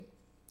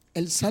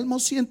El Salmo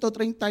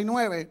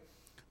 139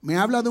 me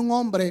habla de un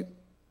hombre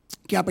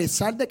que, a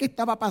pesar de que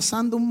estaba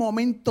pasando un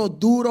momento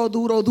duro,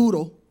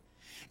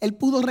 él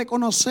pudo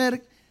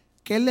reconocer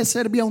que él le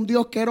servía a un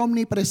Dios que era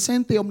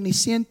omnipresente y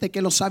omnisciente,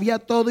 que lo sabía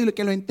todo y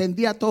que lo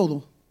entendía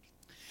todo.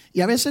 Y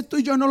a veces tú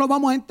y yo no lo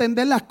vamos a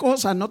entender las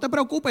cosas. No te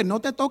preocupes,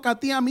 no te toca a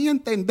ti, a mí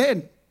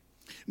entender.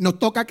 Nos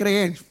toca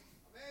creer.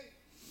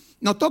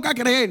 Nos toca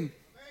creer.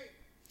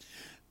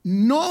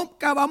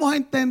 Nunca vamos a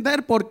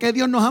entender por qué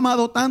Dios nos ha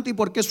amado tanto y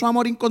por qué su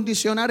amor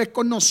incondicional es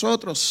con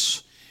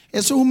nosotros.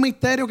 Eso es un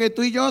misterio que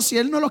tú y yo, si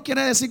Él no los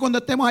quiere decir cuando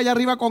estemos allá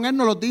arriba con Él,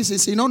 nos los dice. Y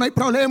si no, no hay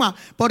problema,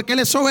 porque Él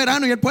es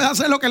soberano y Él puede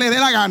hacer lo que le dé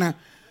la gana.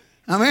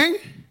 Amén.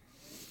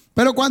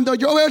 Pero cuando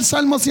yo veo el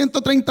Salmo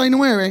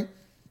 139,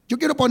 yo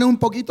quiero poner un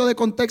poquito de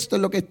contexto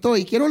en lo que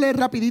estoy. Quiero leer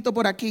rapidito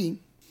por aquí.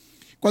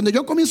 Cuando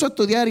yo comienzo a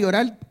estudiar y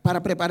orar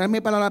para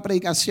prepararme para la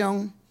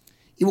predicación,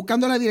 y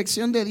buscando la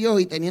dirección de Dios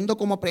y teniendo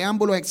como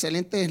preámbulos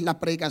excelentes las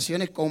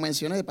predicaciones, como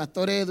mencioné, de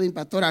Pastor Edwin,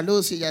 Pastora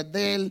Lucy,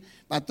 Yadel,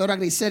 Pastora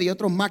Grisel y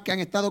otros más que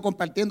han estado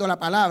compartiendo la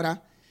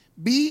palabra,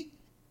 vi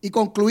y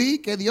concluí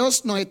que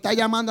Dios nos está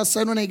llamando a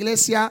ser una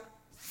iglesia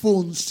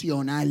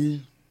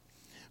funcional.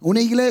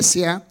 Una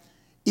iglesia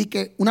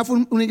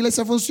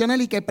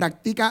funcional y que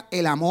practica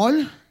el amor,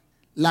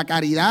 la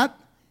caridad,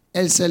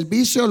 el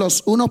servicio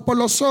los unos por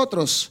los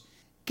otros.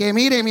 Que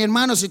mire, mi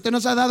hermano, si usted no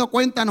se ha dado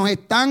cuenta, nos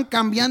están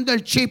cambiando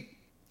el chip.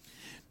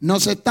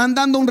 Nos están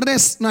dando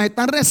nos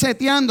están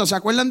reseteando. ¿Se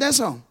acuerdan de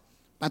eso?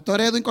 Pastor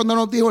Edwin cuando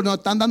nos dijo, nos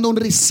están dando un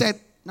reset,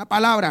 una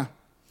palabra.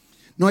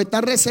 Nos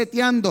están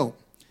reseteando.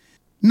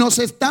 Nos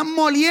están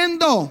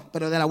moliendo,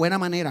 pero de la buena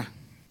manera.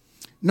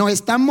 Nos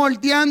están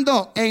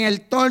moldeando en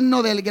el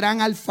torno del gran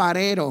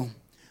alfarero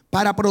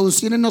para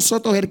producir en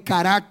nosotros el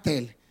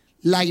carácter,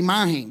 la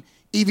imagen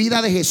y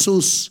vida de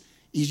Jesús.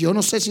 Y yo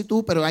no sé si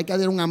tú, pero hay que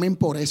dar un amén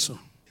por eso.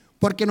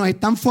 Porque nos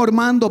están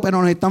formando,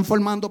 pero nos están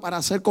formando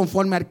para ser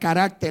conforme al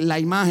carácter, la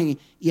imagen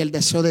y el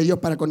deseo de Dios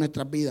para con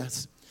nuestras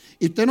vidas.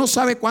 Y usted no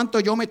sabe cuánto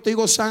yo me estoy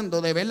gozando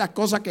de ver las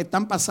cosas que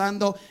están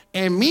pasando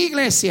en mi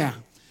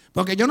iglesia.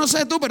 Porque yo no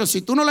sé tú, pero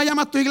si tú no la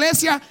llamas tu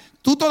iglesia,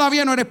 tú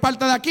todavía no eres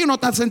parte de aquí, no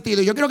estás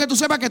sentido. Yo quiero que tú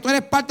sepas que tú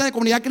eres parte de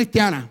comunidad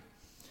cristiana.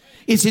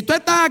 Y si tú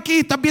estás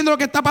aquí, estás viendo lo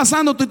que está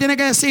pasando, tú tienes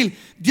que decir,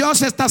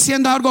 Dios está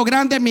haciendo algo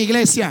grande en mi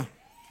iglesia.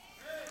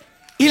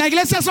 Y la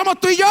iglesia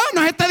somos tú y yo,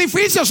 no es este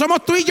edificio,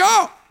 somos tú y yo.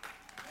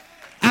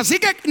 Así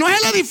que no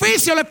es el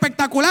edificio lo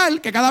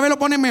espectacular, que cada vez lo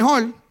ponen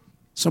mejor.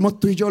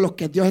 Somos tú y yo los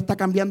que Dios está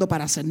cambiando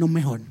para hacernos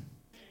mejor.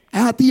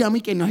 Es a ti y a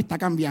mí que nos está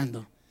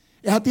cambiando.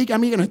 Es a ti y a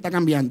mí que nos está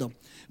cambiando.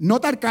 No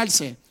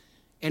tarcarse.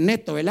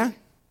 Ernesto, ¿verdad?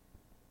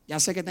 Ya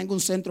sé que tengo un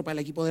centro para el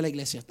equipo de la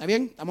iglesia. ¿Está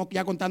bien? Estamos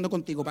ya contando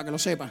contigo para que lo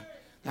sepas.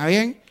 ¿Está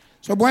bien?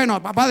 Eso es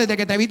bueno, papá, desde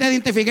que te vi te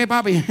identifiqué,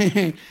 papi.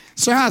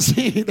 Eso es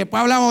así. Después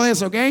hablamos de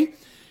eso, ¿ok?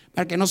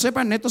 Para que no sepa,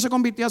 Ernesto se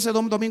convirtió hace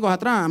 2 domingos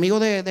atrás, amigo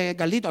de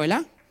Carlito,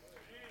 ¿verdad?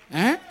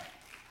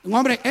 Un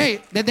hombre,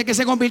 desde que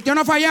se convirtió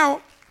no ha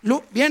fallado,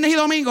 viernes y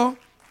domingo,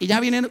 y ya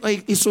viene,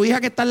 y su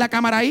hija que está en la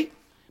cámara ahí,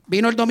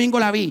 vino el domingo,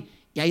 la vi,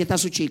 y ahí está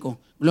su chico.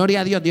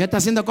 Gloria a Dios, Dios está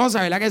haciendo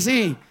cosas, ¿verdad que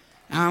sí?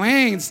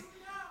 Amén.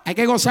 Hay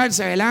que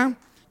gozarse, ¿verdad?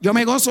 Yo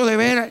me gozo de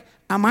ver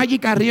a Maggie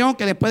Carrión,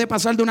 que después de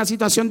pasar de una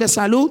situación de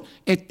salud,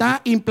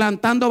 está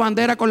implantando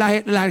bandera con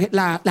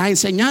las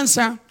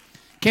enseñanzas.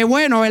 Qué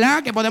bueno,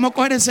 ¿verdad? Que podemos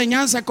coger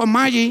enseñanzas con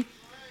Maggie.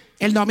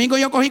 El domingo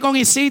yo cogí con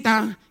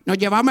Isita, nos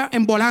llevamos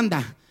en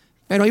volanda.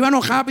 Pero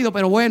íbamos rápido,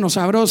 pero bueno,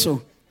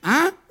 sabroso.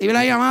 ¿Y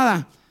la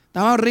llamada?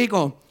 Estaba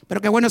rico. Pero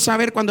qué bueno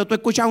saber cuando tú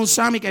escuchas a un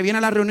Sammy que viene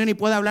a la reunión y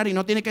puede hablar y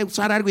no tiene que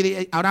usar algo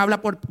y ahora habla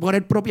por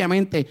él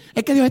propiamente.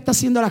 Es que Dios está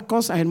haciendo las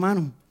cosas,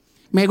 hermano.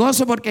 Me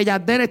gozo porque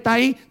Yadder está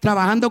ahí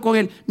trabajando con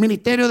el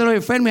ministerio de los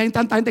enfermos. Y hay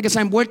tanta gente que se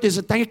ha envuelto y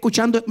se están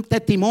escuchando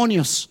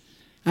testimonios.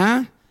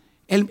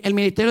 El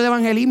ministerio de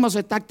evangelismo se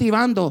está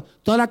activando.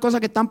 Todas las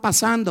cosas que están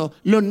pasando.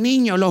 Los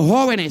niños, los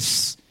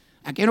jóvenes.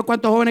 Aquí hay unos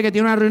cuantos jóvenes que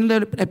tienen una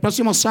reunión el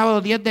próximo sábado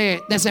 10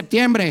 de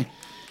septiembre.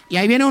 Y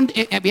ahí viene un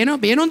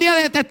día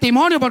de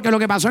testimonio, porque lo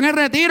que pasó en el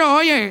retiro,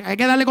 oye, hay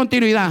que darle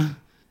continuidad.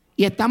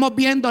 Y estamos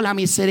viendo la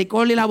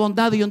misericordia y la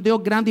bondad de un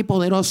Dios grande y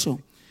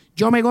poderoso.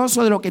 Yo me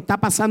gozo de lo que está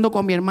pasando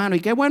con mi hermano. Y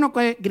qué bueno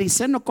que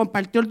Grisel nos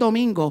compartió el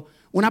domingo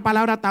una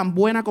palabra tan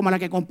buena como la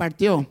que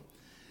compartió.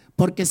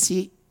 Porque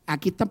si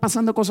aquí están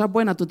pasando cosas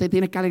buenas, tú te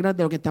tienes que alegrar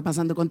de lo que está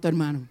pasando con tu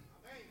hermano.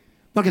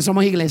 Porque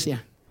somos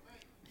iglesia.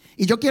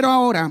 Y yo quiero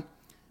ahora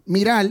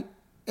mirar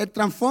el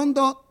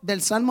trasfondo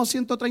del Salmo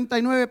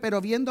 139,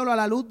 pero viéndolo a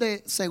la luz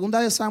de 2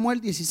 de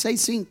Samuel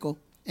 16:5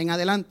 en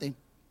adelante.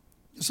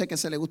 Yo sé que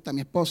se le gusta a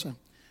mi esposa.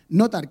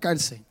 No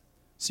tarcarse.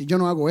 Si yo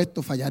no hago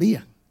esto,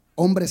 fallaría.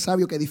 Hombre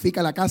sabio que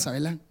edifica la casa,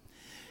 ¿verdad?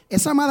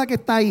 Esa amada que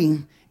está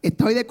ahí,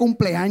 está hoy de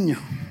cumpleaños.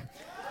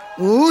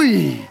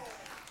 Uy,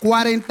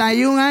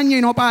 41 años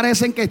y no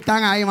parecen que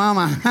están ahí,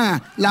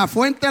 mamá. La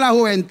fuente de la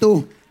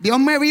juventud. Dios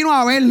me vino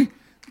a ver.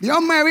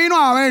 Dios me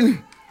vino a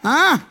ver.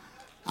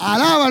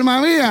 Alaba,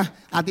 alma mía.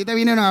 A ti te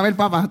vinieron a ver,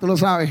 papá, tú lo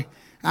sabes.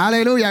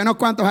 Aleluya. Hay unos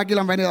cuantos aquí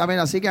lo han venido a ver.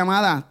 Así que,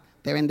 amada,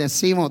 te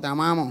bendecimos, te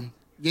amamos.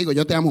 Digo,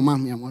 yo te amo más,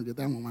 mi amor, yo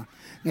te amo más.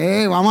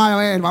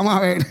 Vamos a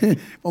ver.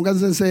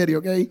 Pónganse en serio,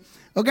 ¿ok?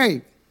 Ok.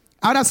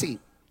 Ahora sí.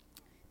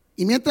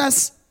 Y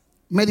mientras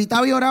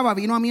meditaba y oraba,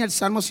 vino a mí el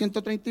Salmo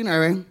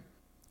 139,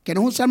 que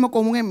no es un salmo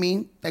común en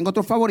mí, tengo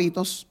otros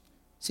favoritos.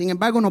 Sin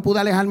embargo, no pude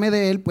alejarme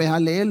de él, pues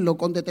al leerlo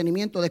con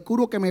detenimiento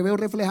descubro que me veo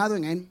reflejado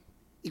en él.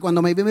 Y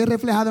cuando me vi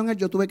reflejado en él,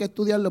 yo tuve que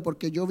estudiarlo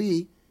porque yo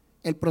vi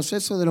el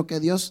proceso de lo que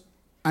Dios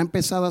ha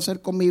empezado a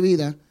hacer con mi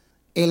vida,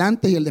 el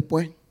antes y el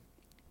después.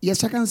 Y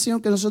esa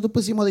canción que nosotros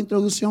pusimos de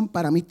introducción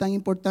para mí es tan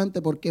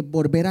importante porque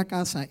volver a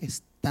casa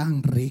es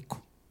tan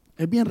rico.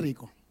 Es bien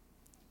rico.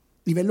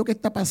 Y ver lo que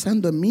está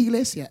pasando en mi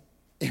iglesia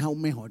es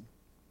aún mejor.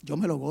 Yo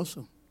me lo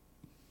gozo.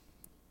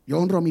 Yo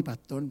honro a mi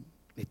pastor.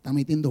 Le está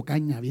metiendo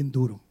caña bien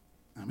duro.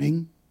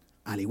 Amén.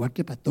 Al igual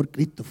que pastor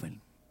Christopher.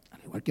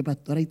 Al igual que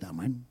pastora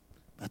Itamar.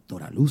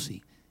 Pastora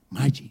Lucy.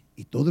 Maggie.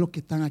 Y todos los que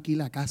están aquí en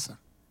la casa.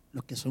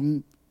 Los que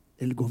son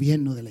el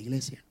gobierno de la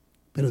iglesia.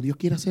 Pero Dios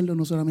quiere hacerlo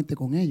no solamente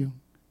con ellos.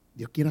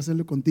 Dios quiere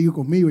hacerlo contigo y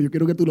conmigo. Yo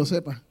quiero que tú lo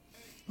sepas.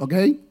 ¿Ok?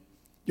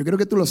 Yo quiero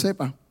que tú lo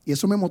sepas. Y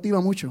eso me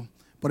motiva mucho.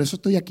 Por eso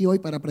estoy aquí hoy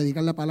para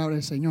predicar la palabra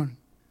del Señor.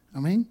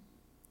 Amén.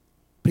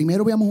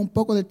 Primero veamos un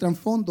poco del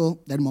trasfondo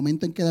del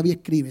momento en que David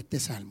escribe este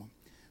salmo.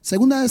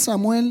 Segunda de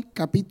Samuel,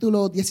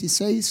 capítulo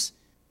 16.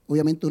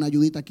 Obviamente una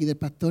ayudita aquí del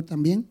pastor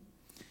también.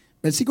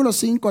 Versículos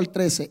 5 al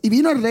 13. Y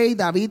vino el rey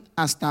David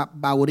hasta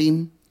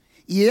Bahurim.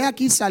 Y he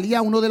aquí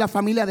salía uno de la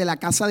familia de la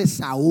casa de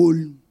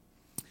Saúl,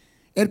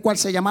 el cual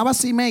se llamaba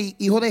Simei,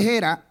 hijo de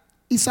Gera,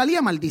 y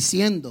salía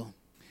maldiciendo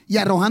y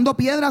arrojando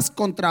piedras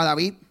contra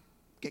David.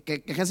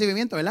 Qué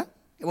recibimiento, ¿verdad?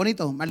 Qué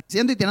bonito,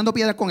 maldiciendo y tirando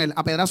piedras con él,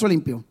 a pedazo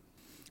limpio.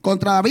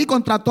 Contra David,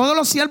 contra todos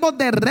los siervos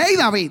del rey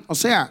David, o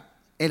sea,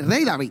 el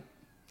rey David,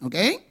 ¿ok?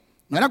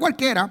 No era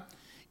cualquiera.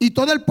 Y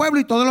todo el pueblo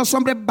y todos los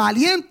hombres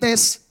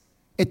valientes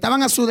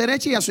estaban a su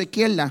derecha y a su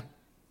izquierda.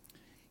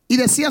 Y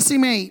decía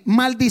Simei,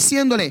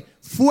 maldiciéndole,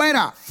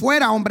 fuera,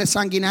 fuera, hombre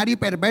sanguinario y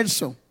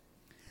perverso.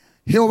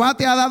 Jehová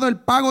te ha dado el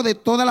pago de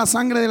toda la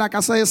sangre de la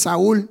casa de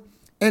Saúl,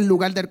 el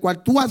lugar del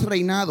cual tú has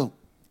reinado.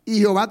 Y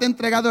Jehová te ha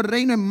entregado el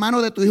reino en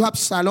mano de tu hijo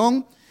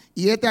Absalón.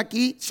 Y hete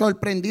aquí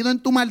sorprendido en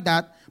tu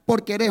maldad,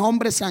 porque eres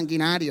hombre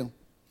sanguinario.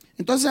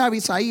 Entonces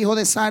Abisai, hijo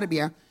de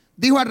Sarbia,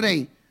 dijo al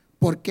rey,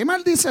 ¿por qué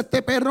maldice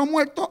este perro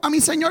muerto a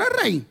mi señor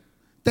el rey?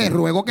 Te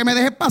ruego que me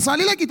dejes pasar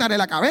y le quitaré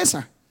la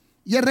cabeza.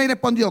 Y el rey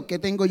respondió, ¿qué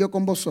tengo yo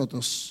con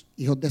vosotros,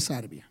 hijos de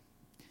Sarbia?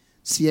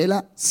 Si él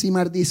así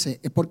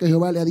maldice, es porque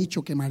Jehová le ha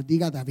dicho que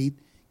maldiga a David.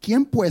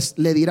 ¿Quién pues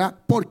le dirá,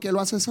 por qué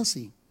lo haces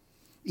así?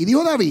 Y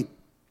dijo David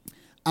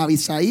a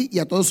Abisai y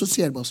a todos sus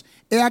siervos,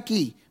 he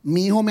aquí,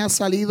 mi hijo me ha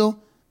salido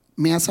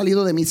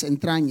de mis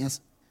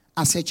entrañas,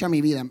 acecha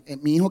mi vida.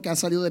 Mi hijo que ha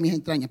salido de mis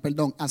entrañas,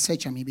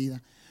 acecha mi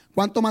vida.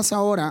 ¿Cuánto más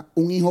ahora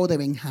un hijo de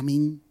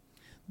Benjamín?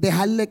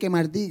 Dejarle que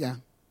maldiga,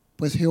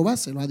 pues Jehová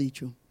se lo ha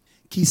dicho.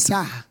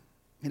 Quizá,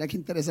 mira qué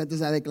interesante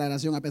esa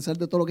declaración, a pesar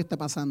de todo lo que está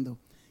pasando.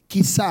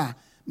 Quizá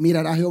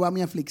mirará Jehová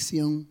mi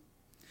aflicción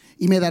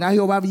y me dará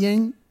Jehová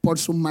bien por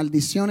sus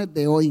maldiciones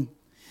de hoy.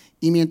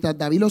 Y mientras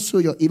David y los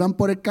suyos iban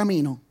por el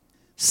camino,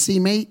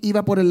 Simei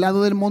iba por el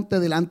lado del monte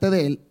delante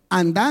de él,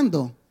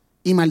 andando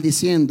y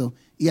maldiciendo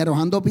y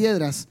arrojando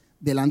piedras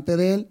delante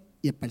de él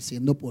y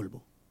esparciendo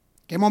polvo.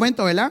 Qué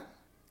momento, ¿verdad?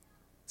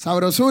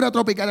 Sabrosura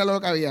tropical era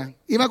lo que había.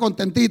 Iba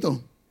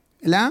contentito,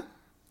 ¿verdad?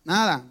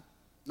 Nada.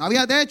 No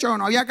había techo,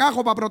 no había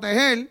cajo para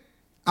proteger.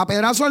 A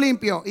pedazo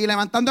limpio y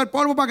levantando el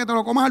polvo para que te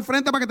lo comas al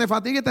frente para que te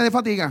fatigue y te dé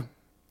fatiga.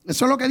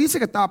 Eso es lo que dice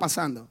que estaba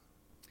pasando.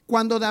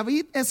 Cuando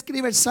David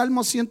escribe el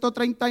Salmo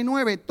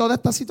 139, toda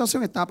esta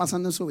situación estaba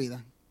pasando en su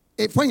vida.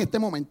 Fue en este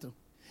momento.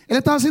 Él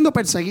estaba siendo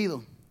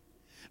perseguido.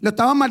 Lo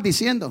estaban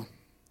maldiciendo.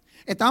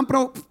 Estaban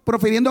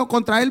profiriendo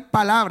contra él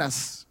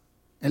palabras,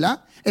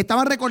 ¿verdad?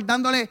 Estaban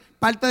recordándole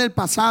parte del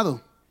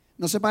pasado.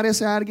 ¿No se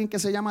parece a alguien que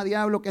se llama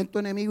diablo, que es tu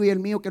enemigo y el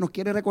mío, que nos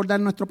quiere recordar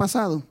nuestro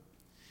pasado?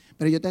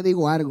 Pero yo te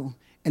digo algo.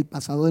 El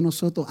pasado de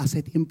nosotros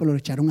hace tiempo lo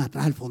echaron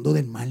atrás al fondo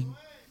del mar.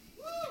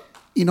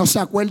 Y no se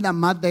acuerdan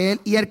más de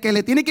él. Y el que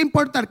le tiene que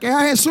importar, que es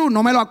a Jesús,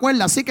 no me lo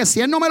acuerda. Así que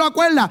si él no me lo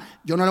acuerda,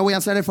 yo no le voy a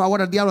hacer el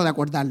favor al diablo de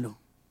acordarlo.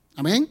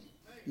 Amén.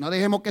 No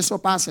dejemos que eso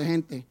pase,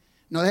 gente.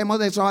 No dejemos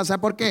de eso pasar.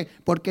 ¿Por qué?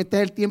 Porque este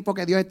es el tiempo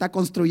que Dios está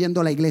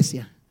construyendo la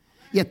iglesia.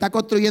 Y está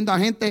construyendo a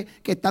gente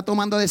que está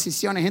tomando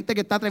decisiones, gente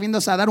que está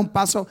atreviéndose a dar un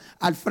paso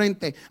al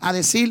frente, a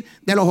decir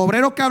de los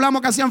obreros que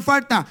hablamos que hacían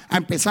falta, a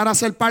empezar a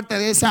ser parte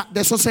de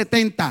esos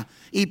 70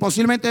 y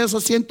posiblemente de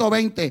esos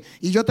 120.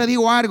 Y yo te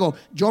digo algo,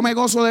 yo me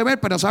gozo de ver,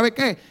 pero ¿sabes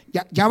qué?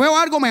 Ya veo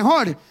algo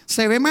mejor.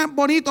 Se ve más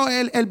bonito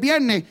el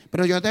viernes,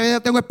 pero yo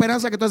tengo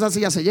esperanza que toda esa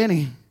silla se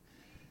llene.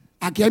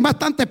 Aquí hay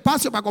bastante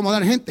espacio para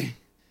acomodar gente,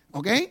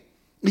 ¿ok?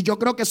 Y yo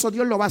creo que eso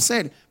Dios lo va a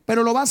hacer.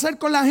 Pero lo va a hacer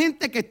con la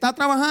gente que está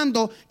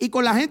trabajando y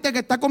con la gente que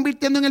está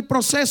convirtiendo en el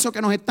proceso,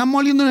 que nos están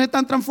moliendo y nos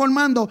están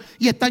transformando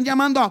y están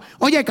llamando a,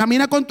 oye,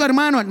 camina con tu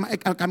hermano,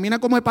 camina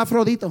como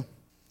Epafrodito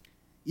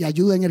y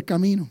ayuda en el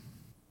camino.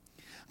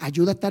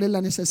 Ayuda a estar en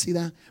la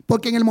necesidad.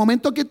 Porque en el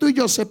momento que tú y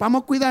yo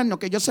sepamos cuidarnos,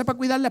 que yo sepa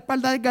cuidar la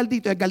espalda del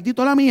galdito y el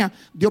galdito la mía,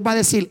 Dios va a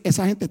decir,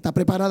 esa gente está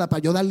preparada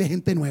para yo darle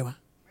gente nueva.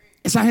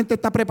 Esa gente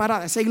está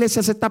preparada, esa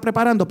iglesia se está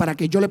preparando para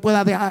que yo le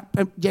pueda dejar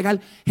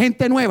llegar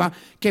gente nueva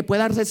que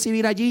pueda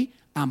recibir allí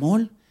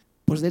amor,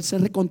 poder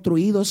ser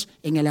reconstruidos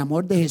en el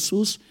amor de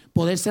Jesús,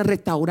 poder ser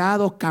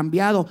restaurados,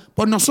 cambiados.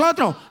 ¿Por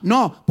nosotros?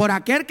 No, por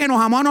aquel que nos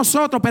amó a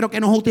nosotros, pero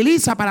que nos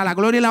utiliza para la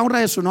gloria y la honra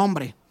de su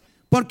nombre.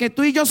 Porque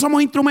tú y yo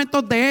somos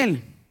instrumentos de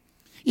Él.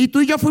 Y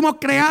tú y yo fuimos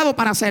creados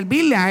para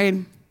servirle a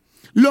Él.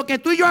 Lo que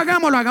tú y yo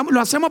hagamos, lo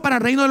hacemos para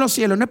el reino de los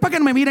cielos. No es para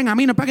que me miren a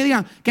mí, no es para que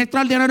digan qué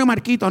extraordinario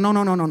Marquito. No.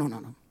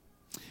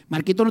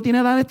 Marquito no tiene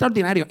nada de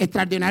extraordinario.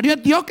 Extraordinario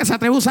es Dios que se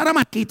atreve a usar a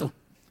Marquito.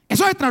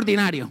 Eso es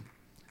extraordinario.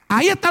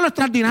 Ahí está lo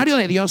extraordinario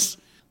de Dios.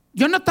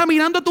 Dios no está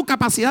mirando tu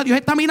capacidad. Dios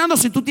está mirando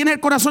si tú tienes el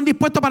corazón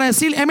dispuesto para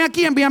decir, heme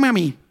aquí, envíame a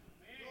mí.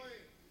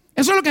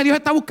 Eso es lo que Dios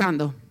está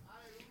buscando.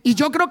 Y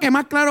yo creo que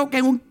más claro que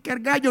el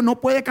gallo no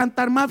puede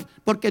cantar más,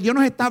 porque Dios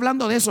nos está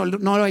hablando de eso.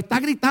 Nos lo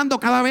está gritando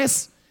cada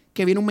vez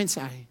que viene un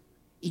mensaje.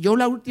 Y yo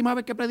la última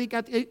vez que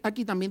prediqué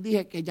aquí también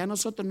dije que ya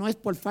nosotros no es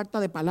por falta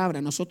de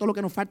palabra. Nosotros lo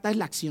que nos falta es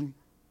la acción.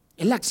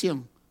 Es la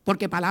acción.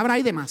 Porque palabras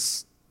hay de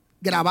más.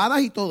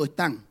 Grabadas y todo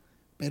están.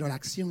 Pero la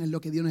acción es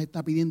lo que Dios nos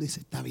está pidiendo y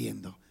se está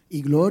viendo.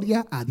 Y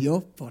gloria a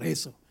Dios por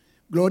eso.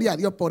 Gloria a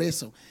Dios por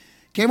eso.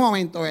 Qué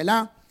momento,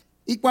 ¿verdad?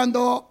 Y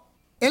cuando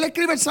él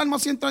escribe el Salmo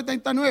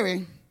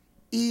 139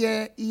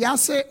 y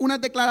hace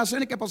unas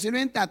declaraciones que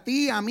posiblemente a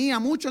ti, a mí, a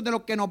muchos de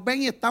los que nos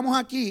ven y estamos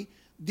aquí,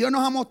 Dios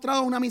nos ha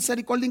mostrado una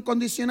misericordia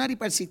incondicional y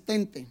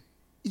persistente.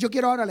 Y yo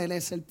quiero ahora leer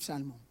ese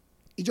Salmo.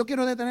 Y yo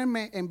quiero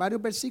detenerme en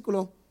varios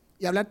versículos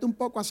y hablarte un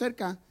poco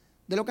acerca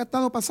de lo que ha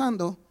estado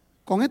pasando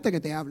con este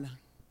que te habla.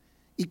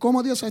 Y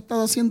cómo Dios ha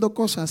estado haciendo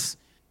cosas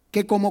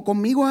que como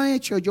conmigo ha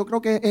hecho, yo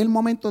creo que es el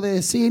momento de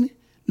decir,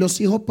 los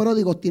hijos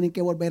pródigos tienen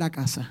que volver a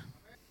casa.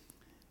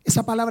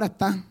 Esa palabra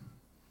está.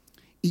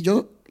 Y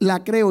yo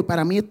la creo y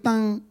para mí es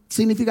tan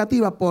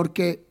significativa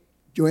porque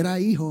yo era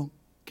hijo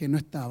que no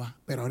estaba,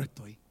 pero ahora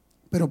estoy.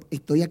 Pero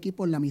estoy aquí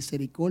por la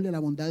misericordia, la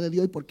bondad de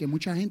Dios y porque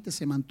mucha gente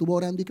se mantuvo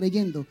orando y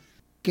creyendo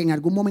que en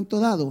algún momento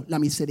dado la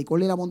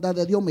misericordia y la bondad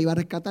de Dios me iba a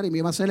rescatar y me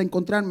iba a hacer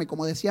encontrarme,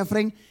 como decía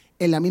Fren,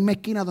 en la misma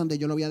esquina donde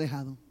yo lo había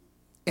dejado.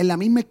 En la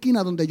misma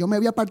esquina donde yo me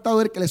había apartado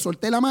de él, que le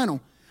solté la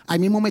mano, ahí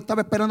mismo me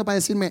estaba esperando para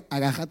decirme,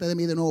 agájate de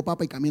mí de nuevo,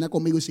 papá, y camina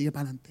conmigo y sigue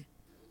para adelante.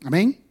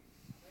 Amén.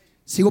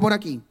 Sigo por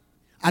aquí.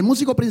 Al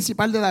músico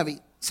principal de David,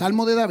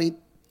 Salmo de David,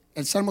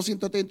 el Salmo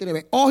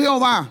 139. Oh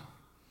Jehová,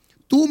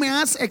 tú me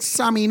has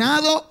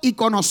examinado y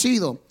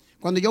conocido.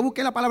 Cuando yo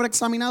busqué la palabra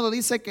examinado,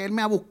 dice que Él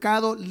me ha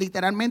buscado,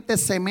 literalmente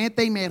se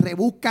mete y me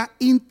rebusca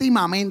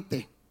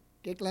íntimamente.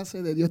 ¿Qué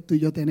clase de Dios tú y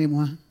yo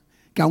tenemos?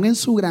 Que aún en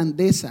su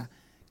grandeza,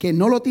 que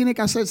no lo tiene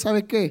que hacer,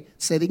 ¿sabes qué?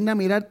 Se digna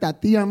mirarte a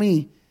ti y a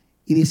mí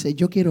y dice,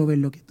 yo quiero ver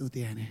lo que tú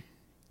tienes.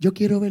 Yo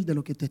quiero ver de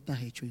lo que tú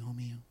estás hecho, hijo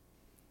mío.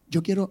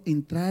 Yo quiero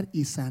entrar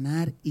y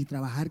sanar y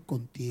trabajar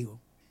contigo.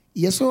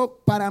 Y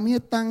eso para mí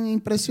es tan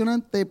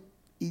impresionante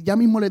y ya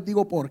mismo les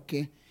digo por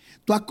qué.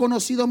 Tú has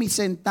conocido mi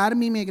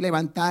sentarme y mi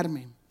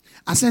levantarme.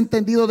 Has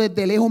entendido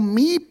desde lejos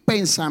mis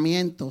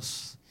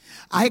pensamientos.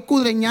 Has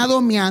escudriñado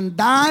mi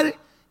andar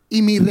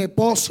y mi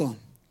reposo.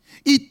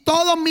 Y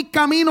todos mis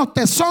caminos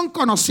te son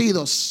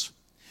conocidos.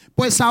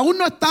 Pues aún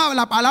no está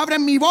la palabra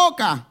en mi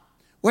boca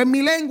o en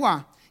mi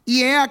lengua.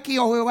 Y he aquí,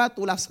 oh Jehová,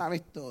 tú la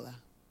sabes toda.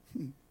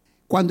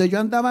 Cuando yo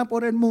andaba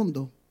por el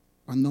mundo,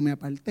 cuando me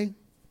aparté,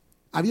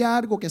 había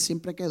algo que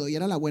siempre quedó y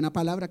era la buena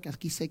palabra que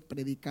aquí se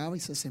predicaba y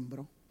se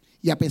sembró.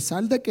 Y a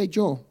pesar de que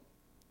yo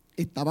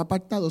estaba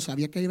apartado,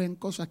 sabía que había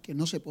cosas que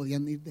no se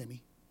podían ir de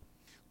mí.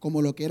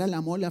 Como lo que era el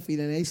amor, la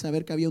fidelidad y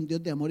saber que había un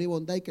Dios de amor y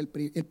bondad y que el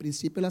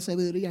principio de la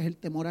sabiduría es el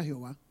temor a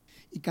Jehová.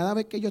 Y cada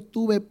vez que yo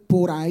estuve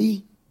por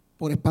ahí,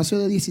 por espacio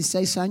de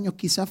 16 años,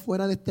 quizás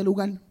fuera de este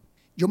lugar,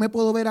 yo me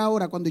puedo ver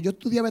ahora, cuando yo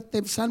estudiaba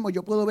este salmo,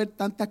 yo puedo ver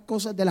tantas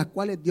cosas de las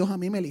cuales Dios a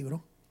mí me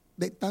libró.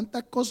 De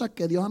tantas cosas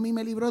que Dios a mí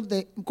me libró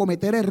de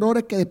cometer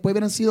errores que después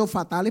hubieran sido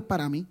fatales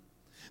para mí.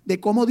 De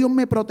cómo Dios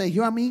me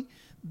protegió a mí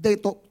de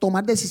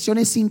tomar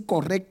decisiones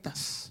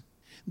incorrectas.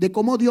 De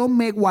cómo Dios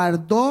me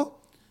guardó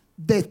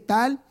de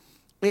estar,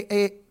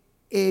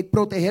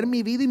 proteger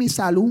mi vida y mi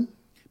salud.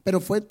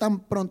 Pero fue tan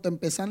pronto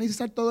empecé a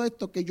analizar todo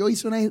esto que yo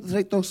hice una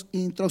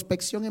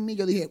introspección en mí.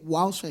 Yo dije,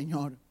 wow,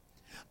 Señor,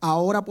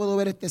 ahora puedo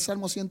ver este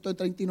Salmo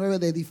 139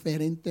 de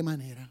diferente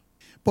manera.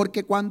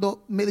 Porque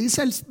cuando me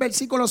dice el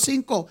versículo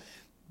 5,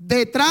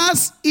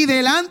 detrás y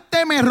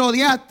delante me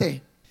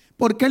rodeaste.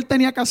 ¿Por qué Él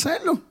tenía que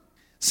hacerlo?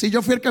 Si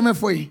yo fui el que me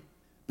fui.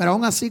 Pero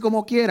aún así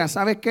como quiera,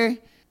 ¿sabes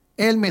qué?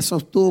 Él me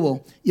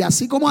sostuvo. Y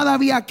así como a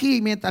David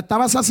aquí, mientras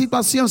estaba esa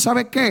situación,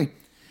 ¿sabes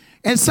qué?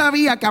 Él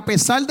sabía que a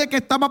pesar de que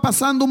estaba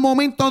pasando un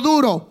momento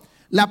duro,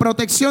 la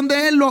protección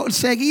de él lo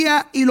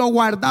seguía y lo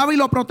guardaba y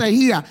lo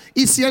protegía.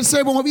 Y si él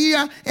se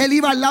movía, él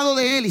iba al lado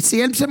de él. Y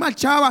si él se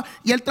marchaba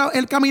y él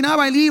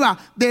caminaba, él iba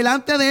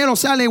delante de él. O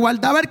sea, le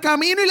guardaba el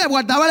camino y le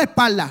guardaba la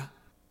espalda.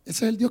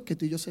 Ese es el Dios que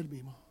tú y yo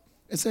servimos.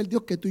 Ese es el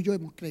Dios que tú y yo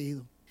hemos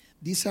creído.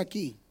 Dice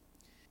aquí,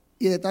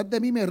 y detrás de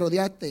mí me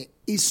rodeaste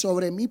y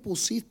sobre mí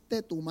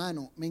pusiste tu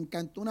mano. Me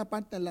encantó una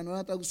parte en la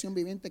Nueva Traducción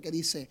Viviente que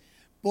dice,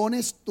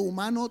 pones tu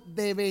mano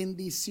de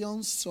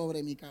bendición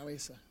sobre mi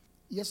cabeza.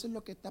 Y eso es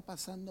lo que está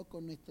pasando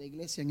con nuestra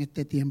iglesia en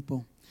este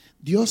tiempo.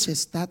 Dios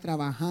está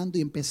trabajando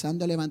y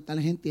empezando a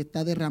levantar gente y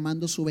está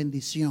derramando su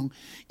bendición.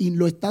 Y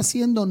lo está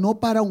haciendo no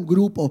para un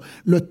grupo,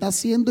 lo está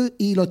haciendo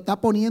y lo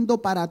está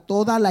poniendo para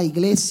toda la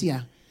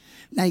iglesia.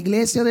 La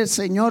iglesia del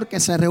Señor que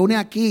se reúne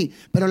aquí,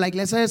 pero la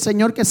iglesia del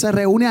Señor que se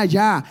reúne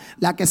allá,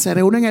 la que se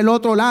reúne en el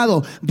otro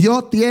lado.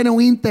 Dios tiene un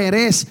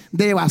interés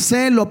de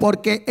hacerlo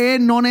porque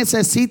Él no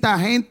necesita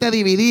gente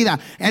dividida.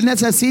 Él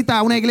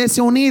necesita una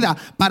iglesia unida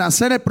para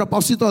hacer el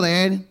propósito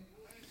de Él.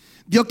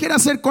 Dios quiere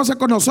hacer cosas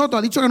con nosotros.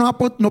 Ha dicho que nos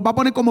va a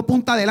poner como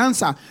punta de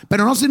lanza,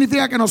 pero no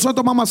significa que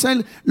nosotros vamos a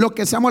ser los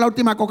que seamos la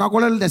última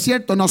Coca-Cola del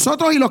desierto.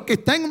 Nosotros y los que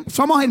estén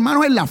somos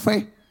hermanos en la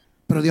fe.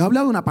 Pero Dios ha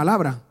hablado de una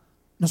palabra.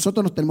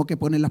 Nosotros nos tenemos que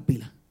poner las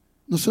pilas.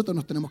 Nosotros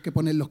nos tenemos que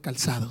poner los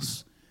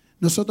calzados.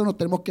 Nosotros nos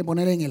tenemos que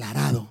poner en el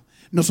arado.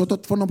 Nosotros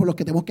somos los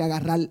que tenemos que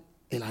agarrar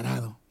el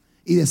arado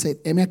y decir,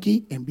 heme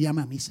aquí,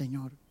 envíame a mí,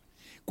 Señor.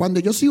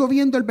 Cuando yo sigo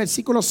viendo el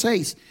versículo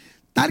 6,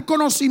 tal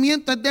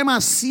conocimiento es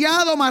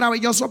demasiado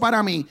maravilloso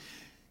para mí.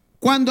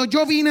 Cuando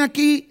yo vine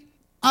aquí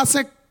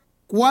hace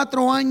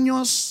 4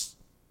 años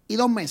y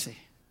 2 meses,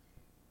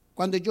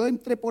 cuando yo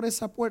entré por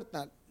esa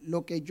puerta,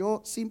 lo que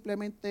yo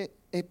simplemente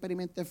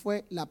experimenté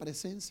fue la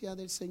presencia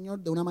del Señor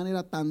de una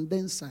manera tan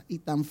densa y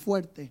tan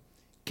fuerte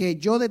que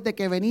yo desde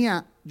que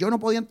venía, yo no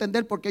podía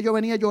entender por qué yo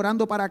venía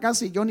llorando para acá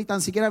si yo ni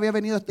tan siquiera había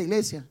venido a esta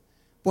iglesia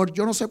por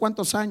yo no sé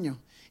cuántos años.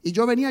 Y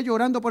yo venía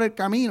llorando por el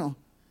camino.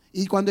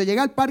 Y cuando llegué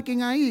al parking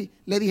ahí,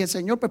 le dije,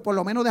 Señor, pues por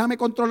lo menos déjame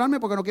controlarme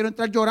porque no quiero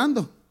entrar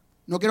llorando.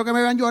 No quiero que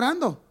me vean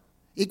llorando.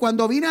 Y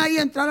cuando vine ahí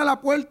a entrar a la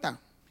puerta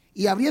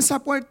y abrí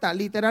esa puerta,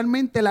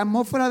 literalmente la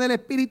atmósfera del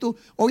Espíritu,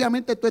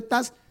 obviamente tú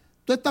estás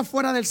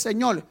fuera del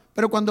Señor,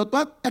 pero cuando tú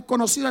has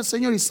conocido al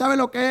Señor y sabes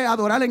lo que es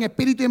adorar en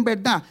espíritu y en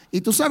verdad, y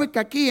tú sabes que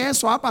aquí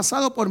eso ha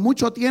pasado por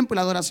mucho tiempo y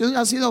la adoración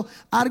ha sido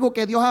algo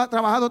que Dios ha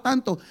trabajado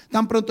tanto,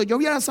 tan pronto yo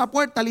vi a esa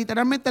puerta,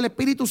 literalmente el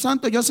Espíritu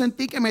Santo, yo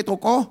sentí que me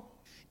tocó.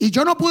 Y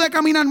yo no pude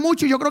caminar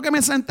mucho y yo creo que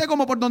me senté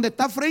como por donde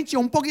está Frenchy o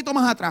un poquito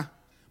más atrás,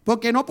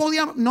 porque no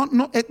podía,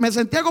 me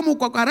sentía como un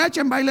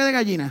cucaracha en baile de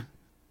gallina.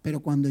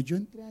 Pero cuando yo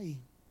entré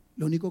ahí,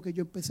 lo único que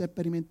yo empecé a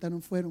experimentar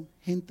fueron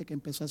gente que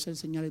empezó a hacer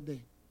señales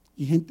de...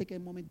 Y gente que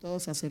en un momento dado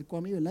se acercó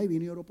a mí, ¿verdad? Y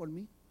vino y oró por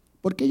mí.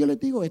 ¿Por qué yo les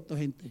digo esto,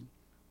 gente?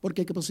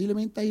 Porque que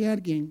posiblemente hay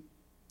alguien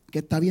que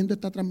está viendo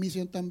esta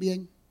transmisión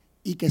también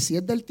y que si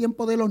es del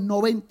tiempo de los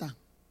 90,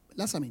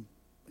 ¿verdad, Samín?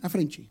 ¿Verdad,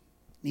 Frenchy?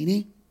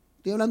 Nini.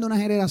 Estoy hablando de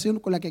una generación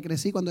con la que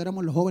crecí cuando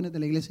éramos los jóvenes de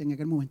la iglesia en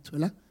aquel momento,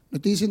 ¿verdad? No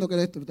estoy diciendo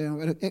que esto, pero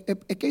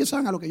es que ellos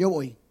saben a lo que yo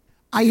voy.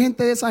 Hay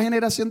gente de esa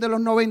generación de los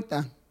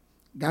 90,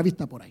 Gaby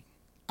está por ahí.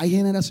 Hay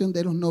generación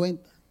de los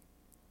 90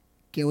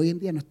 que hoy en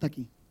día no está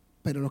aquí.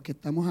 Pero los que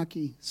estamos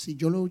aquí, si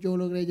yo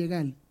logré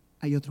llegar,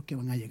 hay otros que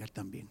van a llegar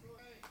también.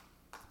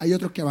 Hay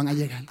otros que van a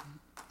llegar.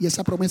 Y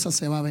esa promesa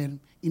se va a ver.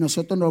 Y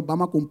nosotros nos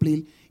vamos a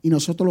cumplir. Y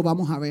nosotros lo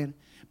vamos a ver.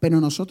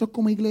 Pero nosotros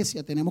como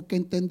iglesia tenemos que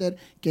entender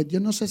que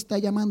Dios nos está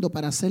llamando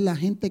para ser la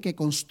gente que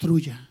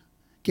construya.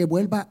 Que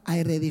vuelva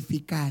a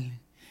reedificar.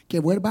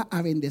 Que vuelva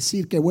a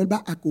bendecir. Que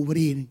vuelva a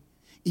cubrir.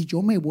 Y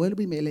yo me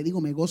vuelvo y le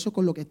digo, me gozo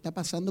con lo que está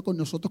pasando con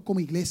nosotros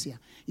como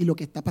iglesia. Y lo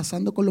que está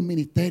pasando con los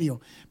ministerios.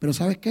 Pero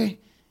 ¿sabes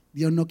qué?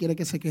 Dios no quiere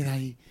que se quede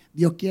ahí.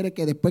 Dios quiere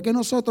que después que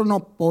nosotros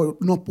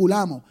nos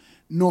pulamos,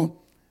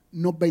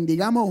 nos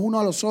bendigamos unos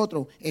a los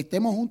otros,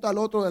 estemos juntos al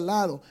otro del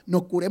lado,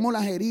 nos curemos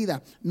las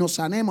heridas, nos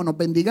sanemos, nos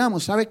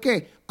bendigamos. ¿Sabes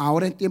qué?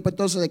 Ahora es tiempo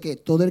entonces de que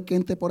todo el que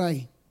entre por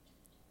ahí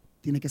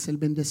tiene que ser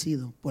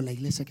bendecido por la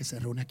iglesia que se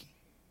reúne aquí.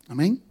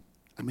 Amén.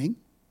 Amén.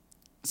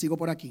 Sigo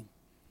por aquí.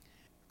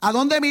 ¿A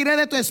dónde me iré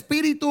de tu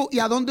espíritu y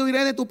a dónde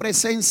iré de tu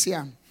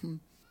presencia?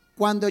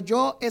 Cuando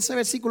yo, ese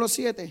versículo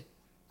 7...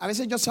 A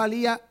veces yo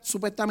salía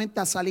supuestamente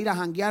a salir a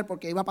janguear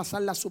porque iba a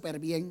pasarla súper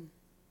bien.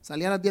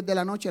 Salía a las 10 de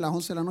la noche, a las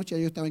 11 de la noche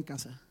yo estaba en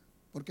casa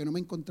porque no me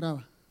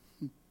encontraba.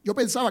 Yo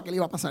pensaba que le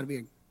iba a pasar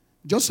bien.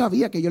 Yo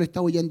sabía que yo le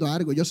estaba huyendo a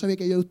algo. Yo sabía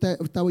que yo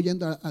estaba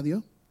huyendo a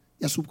Dios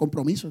y a su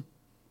compromiso.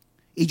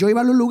 Y yo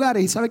iba a los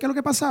lugares y ¿sabe qué es lo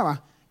que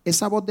pasaba?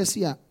 Esa voz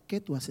decía, ¿qué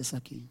tú haces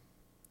aquí?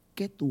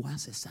 ¿Qué tú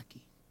haces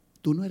aquí?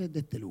 Tú no eres de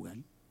este lugar.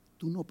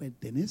 Tú no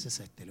perteneces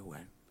a este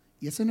lugar.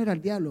 Y ese no era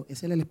el diablo,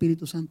 ese era el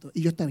Espíritu Santo.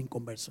 Y yo estaba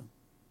inconverso.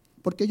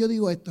 ¿Por qué yo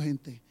digo esto,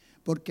 gente?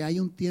 Porque hay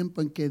un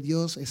tiempo en que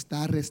Dios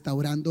está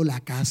restaurando la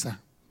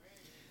casa.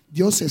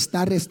 Dios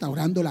está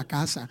restaurando la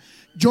casa.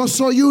 Yo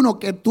soy uno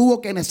que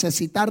tuvo que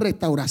necesitar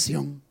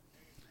restauración.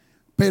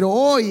 Pero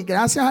hoy,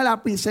 gracias a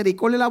la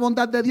misericordia y la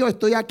bondad de Dios,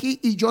 estoy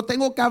aquí y yo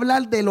tengo que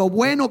hablar de lo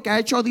bueno que ha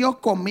hecho Dios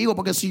conmigo.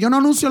 Porque si yo no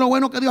anuncio lo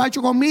bueno que Dios ha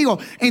hecho conmigo,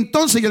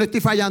 entonces yo le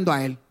estoy fallando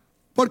a Él.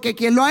 Porque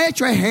quien lo ha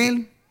hecho es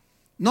Él.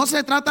 No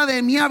se trata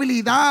de mi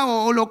habilidad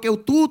o lo que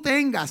tú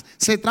tengas.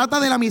 Se trata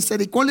de la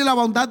misericordia y la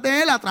bondad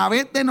de Él a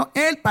través de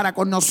Él para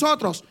con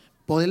nosotros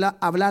poder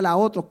hablar a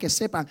otros que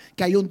sepan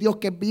que hay un Dios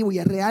que es vivo y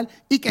es real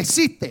y que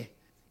existe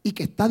y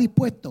que está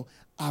dispuesto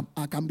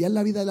a cambiar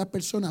la vida de las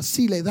personas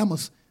si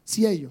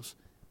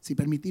si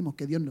permitimos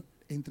que Dios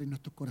entre en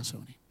nuestros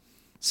corazones.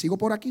 Sigo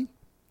por aquí,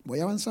 voy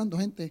avanzando,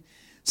 gente.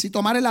 Si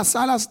tomare las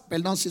alas,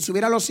 si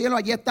subiera a los cielos,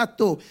 allí estás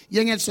tú. Y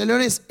en el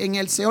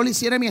Seol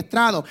hiciere mi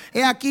estrado.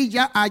 He aquí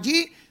ya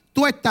allí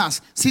tú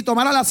estás. Si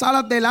tomara las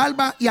alas del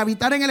alba y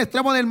habitar en el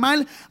extremo del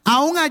mar,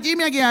 aún allí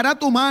me guiará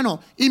tu mano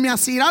y me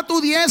asirá tu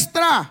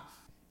diestra.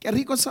 Qué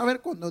rico es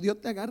saber cuando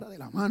Dios te agarra de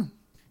la mano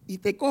y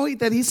te coge y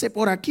te dice: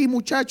 por aquí,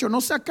 muchacho,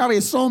 no seas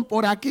cabezón,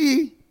 por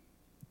aquí.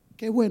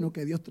 Qué bueno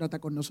que Dios trata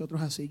con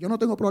nosotros así. Yo no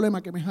tengo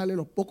problema que me jale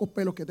los pocos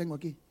pelos que tengo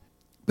aquí,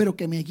 pero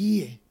que me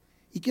guíe.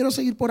 Y quiero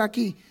seguir por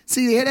aquí.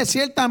 Si dijere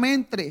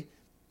ciertamente,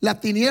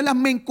 las tinieblas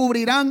me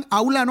encubrirán,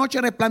 aún la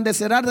noche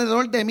resplandecerá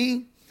alrededor de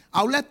mí.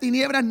 Aún las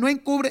tinieblas no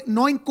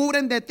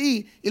encubren de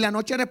ti, y la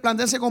noche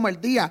resplandece como el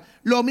día.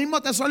 Lo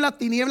mismo te son las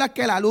tinieblas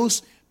que la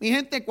luz. Mi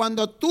gente,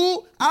 cuando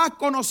tú has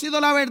conocido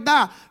la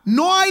verdad,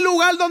 no hay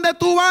lugar donde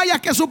tú vayas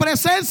que su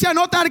presencia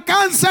no te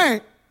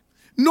alcance.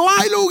 No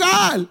hay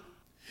lugar.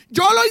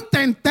 Yo lo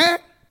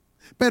intenté,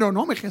 pero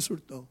no me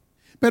resultó.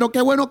 Pero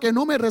qué bueno que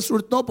no me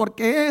resultó,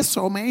 porque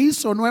eso me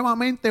hizo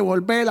nuevamente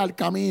volver al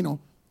camino.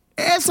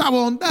 Esa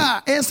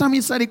bondad, esa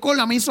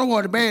misericordia me hizo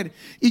volver.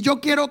 Y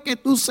yo quiero que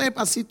tú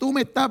sepas, si tú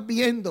me estás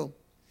viendo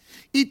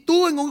y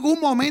tú en algún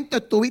momento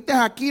estuviste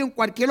aquí o en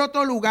cualquier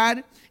otro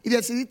lugar y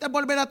decidiste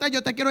volver atrás,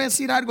 yo te quiero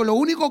decir algo. Lo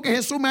único que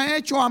Jesús me ha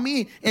hecho a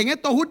mí en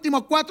estos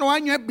últimos 4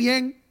 años es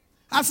bien.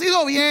 Ha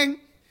sido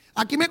bien.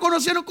 Aquí me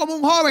conocieron como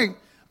un joven.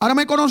 Ahora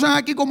me conocen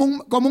aquí como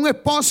un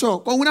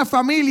esposo, con una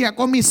familia,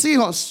 con mis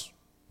hijos.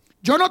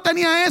 Yo no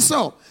tenía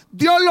eso.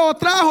 Dios lo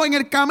trajo en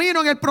el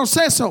camino, en el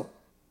proceso.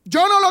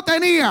 Yo no lo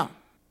tenía,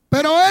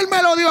 pero Él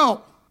me lo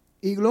dio.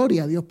 Y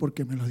gloria a Dios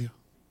porque me lo dio.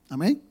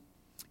 Amén.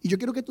 Y yo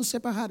quiero que tú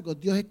sepas algo.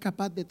 Dios es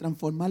capaz de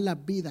transformar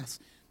las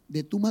vidas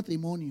de tu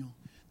matrimonio,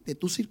 de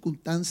tus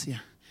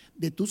circunstancias,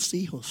 de tus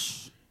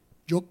hijos.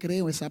 Yo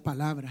creo esa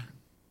palabra.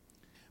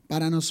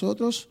 Para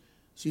nosotros,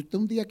 si usted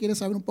un día quiere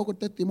saber un poco el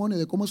testimonio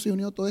de cómo se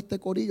unió todo este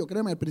corillo,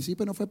 créeme, al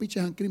principio no fue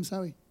Peaches and Cream,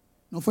 ¿sabe?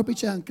 No fue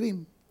Peaches and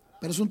Cream,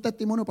 pero es un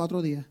testimonio para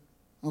otro día.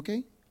 ¿Ok?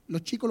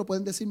 Los chicos lo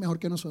pueden decir mejor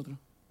que nosotros.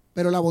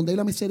 Pero la bondad y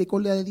la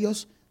misericordia de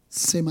Dios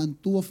se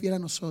mantuvo fiel a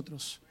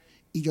nosotros.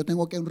 Y yo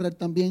tengo que honrar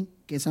también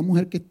que esa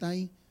mujer que está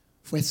ahí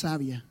fue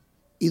sabia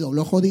y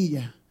dobló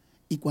rodillas.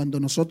 Y cuando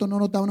nosotros no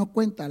nos dábamos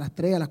cuenta, a las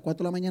 3, a las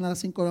 4 de la mañana, a las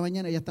 5 de la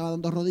mañana, ella estaba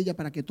dando rodillas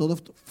para que todo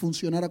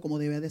funcionara como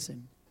debe de ser.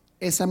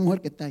 Esa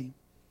mujer que está ahí.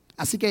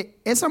 Así que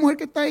esa mujer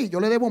que está ahí, yo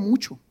le debo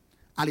mucho.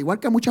 Al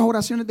igual que a muchas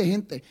oraciones de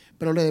gente.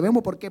 Pero le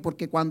debemos, ¿por qué?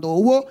 Porque cuando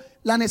hubo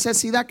la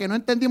necesidad que no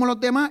entendimos los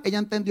demás, ella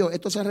entendió.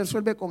 Esto se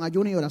resuelve con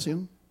ayuno y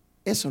oración.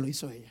 Eso lo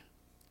hizo ella.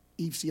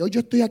 Y si hoy yo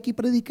estoy aquí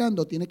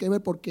predicando, tiene que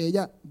ver porque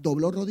ella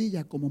dobló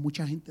rodillas como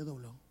mucha gente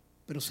dobló.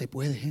 Pero se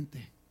puede,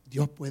 gente.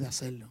 Dios puede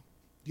hacerlo.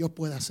 Dios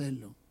puede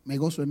hacerlo. Me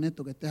gozo,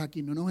 Ernesto, que estés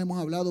aquí. No nos hemos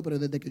hablado, pero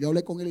desde que yo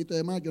hablé con él y todo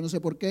demás, yo no sé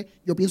por qué,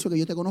 yo pienso que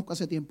yo te conozco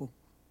hace tiempo.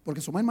 Porque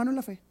somos hermanos en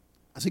la fe.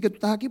 Así que tú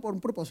estás aquí por un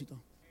propósito.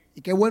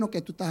 Y qué bueno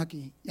que tú estás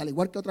aquí. Y al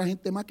igual que otra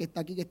gente más que está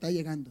aquí, que está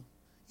llegando.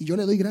 Y yo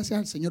le doy gracias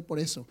al Señor por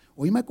eso.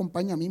 Hoy me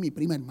acompaña a mí mi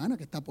prima hermana,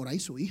 que está por ahí,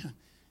 su hija.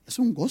 Es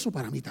un gozo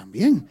para mí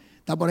también.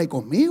 Está por ahí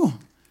conmigo.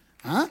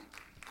 ¿Ah?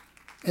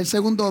 El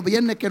segundo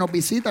viernes que nos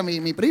visita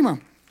mi prima.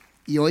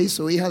 Y hoy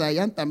su hija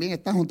Dayan también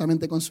está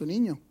juntamente con su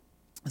niño.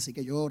 Así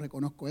que yo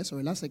reconozco eso,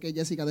 ¿verdad? Sé que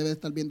Jessica debe de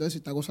estar viendo eso y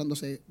está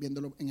gozándose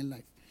viéndolo en el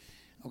live.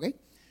 ¿Ok?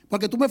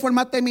 Porque tú me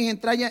formaste en mis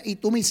entrañas y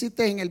tú me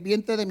hiciste en el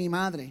vientre de mi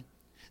madre.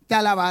 Te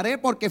alabaré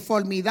porque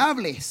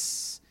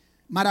formidables,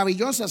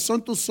 maravillosas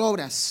son tus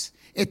obras.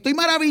 Estoy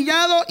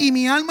maravillado y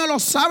mi alma lo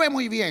sabe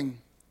muy bien.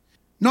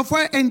 No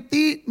fue en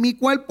ti mi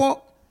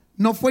cuerpo,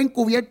 no fue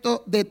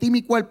encubierto de ti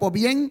mi cuerpo,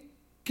 bien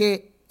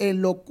que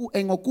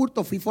en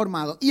oculto fui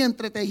formado y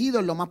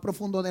entretejido en lo más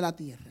profundo de la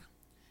tierra.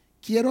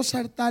 Quiero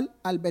saltar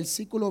al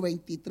versículo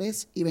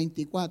 23 y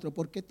 24,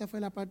 porque esta fue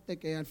la parte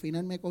que al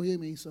final me cogió y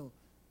me hizo,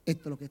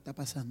 esto es lo que está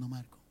pasando,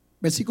 Marco.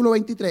 Versículo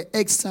 23,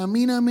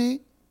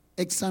 examíname,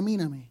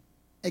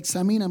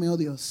 oh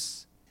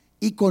Dios,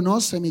 y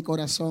conoce mi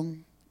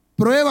corazón.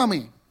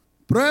 Pruébame.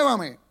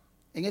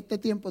 En este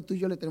tiempo tú y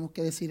yo le tenemos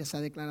que decir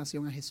esa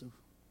declaración a Jesús.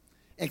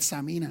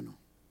 Examínanos,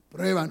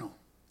 pruébanos,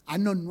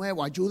 haznos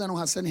nuevos, ayúdanos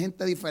a ser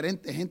gente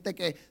diferente, gente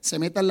que se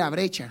meta en la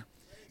brecha.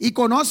 Y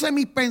conoce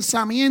mis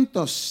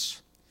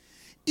pensamientos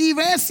y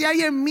ve si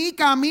hay en mí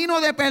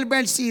camino de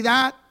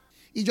perversidad.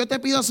 Y yo te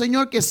pido,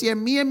 Señor, que si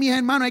en mí y en mis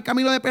hermanos hay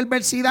camino de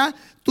perversidad,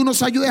 tú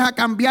nos ayudes a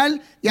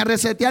cambiar y a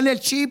resetearle el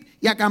chip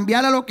y a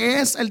cambiar a lo que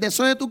es el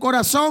deseo de tu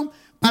corazón,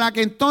 para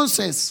que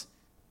entonces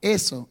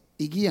eso,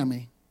 y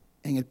guíame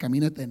en el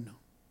camino eterno.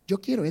 Yo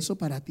quiero eso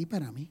para ti,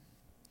 para mí.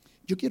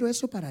 Yo quiero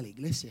eso para la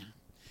iglesia.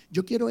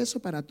 Yo quiero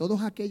eso para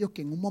todos aquellos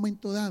que en un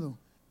momento dado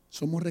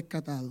somos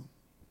rescatados.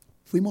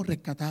 Fuimos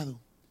rescatados.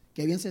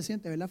 Qué bien se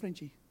siente, ¿verdad,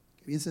 Frenchy?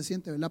 Qué bien se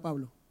siente, ¿verdad,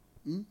 Pablo?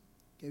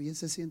 Qué bien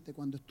se siente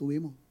cuando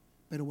estuvimos,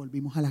 pero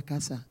volvimos a la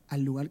casa,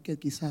 al lugar que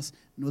quizás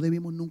no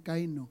debimos nunca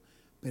irnos,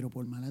 pero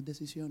por malas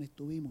decisiones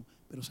estuvimos.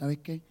 Pero ¿sabes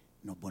qué?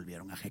 Nos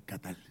volvieron a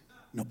rescatar.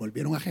 Nos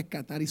volvieron a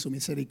rescatar y su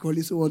misericordia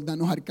y su bondad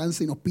nos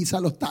alcanza y nos pisa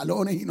los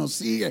talones y nos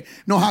sigue,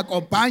 nos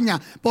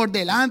acompaña por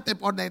delante,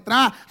 por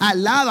detrás,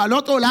 al lado, al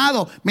otro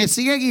lado, me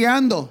sigue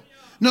guiando.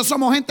 No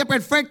somos gente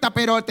perfecta,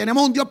 pero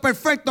tenemos un Dios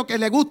perfecto que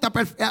le gusta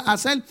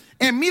hacer.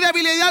 En mi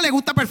debilidad le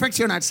gusta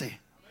perfeccionarse.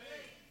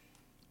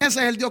 Ese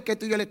es el Dios que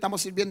tú y yo le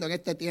estamos sirviendo en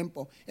este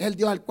tiempo. Es el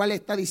Dios al cual le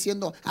está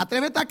diciendo,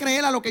 atrévete a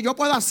creer a lo que yo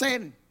puedo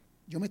hacer.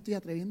 Yo me estoy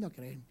atreviendo a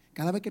creer.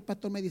 Cada vez que el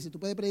pastor me dice, tú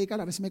puedes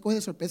predicar, a veces me coge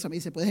de sorpresa. Me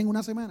dice, ¿puedes en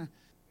una semana?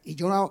 Y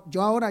yo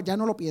ahora ya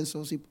no lo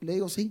pienso. Le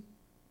digo sí,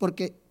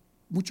 porque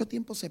mucho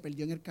tiempo se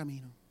perdió en el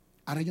camino.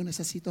 Ahora yo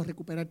necesito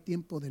recuperar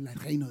tiempo del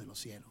reino de los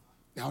cielos.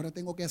 Y ahora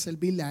tengo que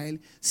servirle a Él.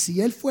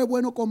 Si Él fue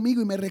bueno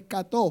conmigo y me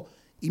rescató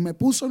y me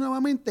puso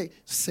nuevamente,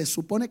 se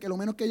supone que lo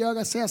menos que yo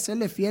haga sea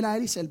serle fiel a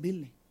Él y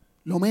servirle.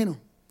 Lo menos.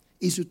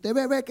 Y si usted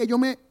ve que yo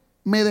me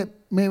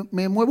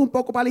muevo un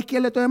poco para la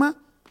izquierda y todo demás,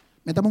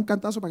 métame un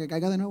cantazo para que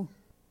caiga de nuevo.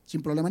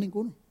 Sin problema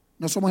ninguno.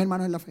 No somos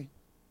hermanos en la fe.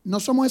 No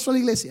somos eso de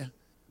la iglesia.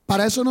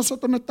 Para eso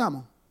nosotros no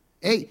estamos.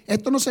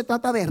 Esto no se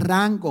trata de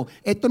rango.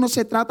 Esto no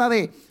se trata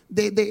de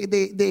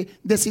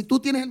si tú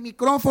tienes el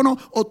micrófono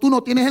o tú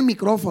no tienes el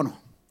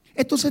micrófono.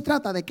 Esto se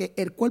trata de que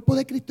el cuerpo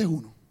de Cristo es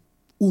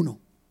uno.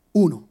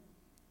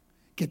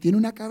 Que tiene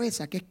una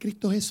cabeza que es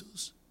Cristo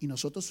Jesús. Y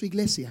nosotros, su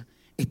iglesia,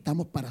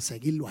 estamos para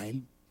seguirlo a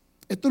Él.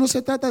 Esto no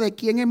se trata de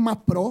quién es más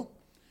pro,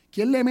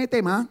 quién le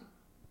mete más.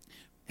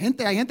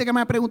 Hay gente que me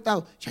ha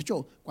preguntado,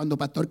 chacho, cuando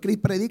Pastor Chris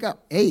predica,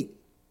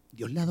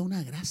 Dios le ha dado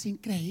una gracia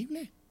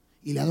increíble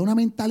y le ha dado una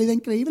mentalidad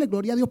increíble,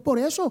 gloria a Dios por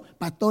eso.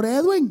 Pastor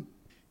Edwin,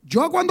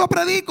 yo cuando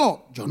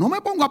predico, yo no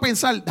me pongo a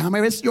pensar, déjame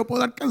ver si yo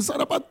puedo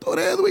alcanzar a Pastor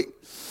Edwin,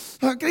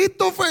 a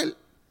Christopher.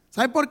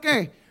 ¿Sabe por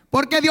qué?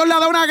 Porque Dios le ha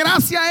dado una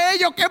gracia a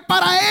ellos que es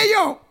para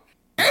ellos,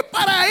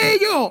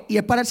 y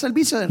es para el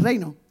servicio del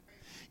reino.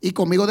 Y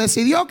conmigo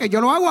decidió que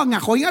yo lo hago en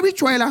ajo y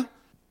habichuela.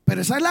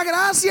 Pero esa es la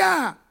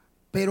gracia.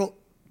 Pero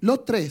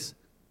los tres,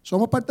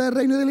 ¿somos parte del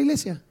reino y de la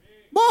iglesia?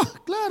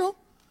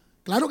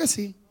 Claro que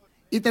sí.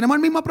 ¿Y tenemos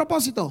el mismo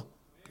propósito?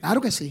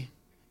 Claro que sí.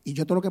 Y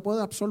yo todo lo que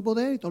puedo absorbo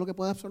de él, y todo lo que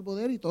puedo absorbo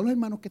de él, y todos los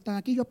hermanos que están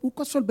aquí, yo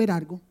busco absorber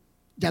algo.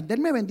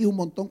 Yadel me bendijo un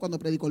montón cuando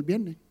predicó el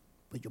viernes.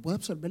 Pues yo puedo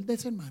absorber de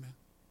esa hermana.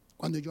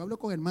 Cuando yo hablo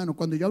con hermanos,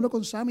 cuando yo hablo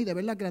con Sammy de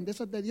ver las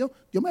grandezas de Dios,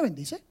 Dios me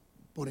bendice.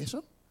 Por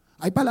eso.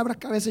 Hay palabras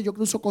que a veces yo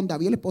cruzo con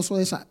David, el esposo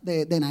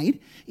de Nair,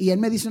 y él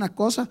me dice unas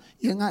cosas,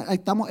 y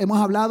hemos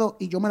hablado,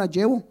 y yo me las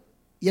llevo,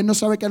 y él no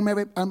sabe que él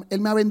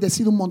me ha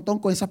bendecido un montón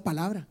con esas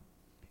palabras.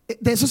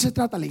 De eso se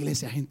trata la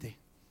iglesia, gente.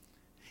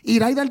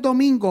 Iraida el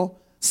domingo,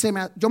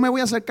 yo me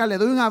voy a acercar, le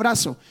doy un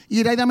abrazo,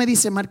 y Iraida me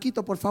dice,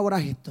 Marquito, por favor,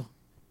 haz esto.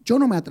 Yo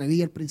no me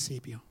atreví al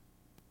principio,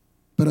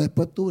 pero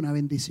después tuve una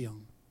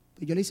bendición.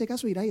 Y yo le hice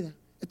caso a Iraida.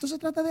 Esto se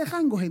trata de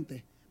jango,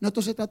 gente. No,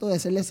 esto se trata de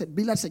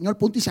servirle al Señor,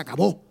 punto, y se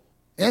acabó.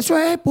 Eso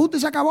es, punto, y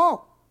se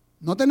acabó.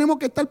 No tenemos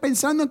que estar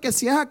pensando en que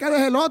si es aquel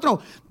es el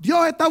otro.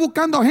 Dios está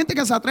buscando gente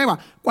que se atreva.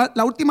 De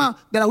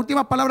las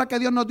últimas palabras que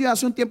Dios nos dio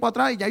hace un tiempo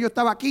atrás, y ya yo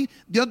estaba aquí,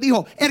 Dios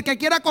dijo, el que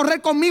quiera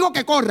correr conmigo,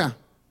 que corra.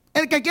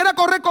 El que quiera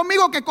correr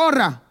conmigo, que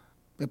corra.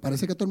 Pues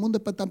parece que todo el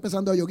mundo está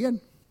empezando a yoguear.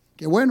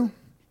 Qué bueno.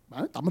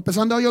 ¿Vale? Estamos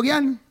empezando a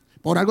yoguear.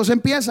 Por algo se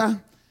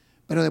empieza.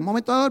 Pero de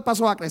momento dado el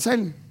paso va a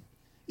crecer.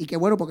 Y qué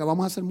bueno, porque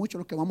vamos a ser muchos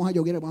los que vamos a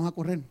yoguear y vamos a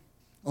correr.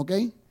 ¿Ok?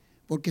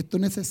 Porque esto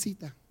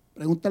necesita.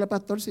 Pregúntale al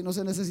pastor si no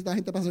se necesita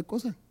gente para hacer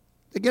cosas.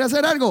 ¿Usted quiere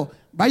hacer algo?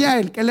 Vaya a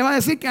él, que él le va a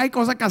decir que hay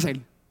cosas que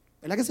hacer.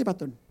 ¿Verdad que sí,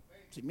 pastor?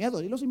 Sin miedo,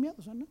 dilo sin miedo.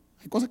 ¿No?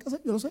 Hay cosas que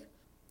hacer, yo lo sé.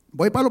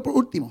 Voy para lo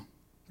último.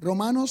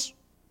 Romanos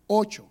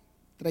 8,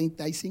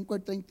 35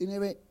 al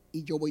 39,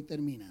 y yo voy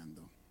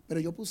terminando. Pero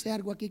yo puse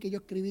algo aquí que yo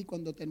escribí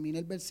cuando terminé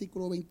el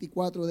versículo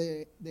 24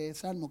 de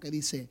Salmo, que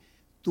dice,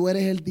 tú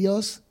eres el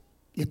Dios,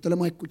 y esto lo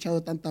hemos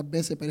escuchado tantas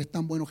veces, pero es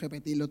tan bueno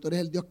repetirlo, tú eres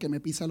el Dios que me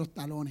pisa los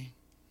talones.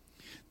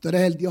 Tú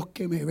eres el Dios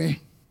que me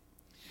ve.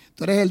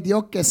 Tú eres el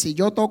Dios que si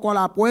yo toco a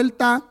la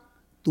puerta,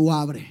 tú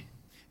abres.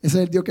 Ese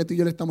es el Dios que tú y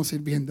yo le estamos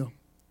sirviendo.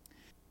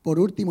 Por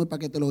último, y para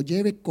que te lo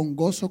lleves con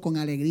gozo, con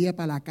alegría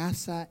para la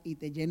casa y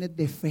te llenes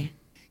de fe.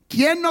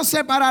 ¿Quién nos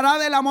separará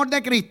del amor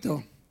de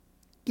Cristo?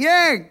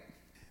 ¿Quién?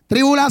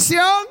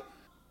 ¿Tribulación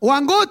o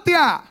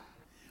angustia?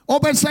 ¿O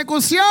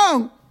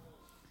persecución?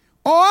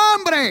 ¿O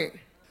hambre?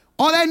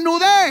 ¿O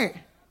desnudez?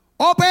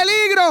 ¿O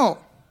peligro?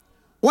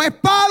 ¿O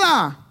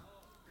espada?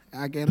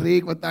 Ah, qué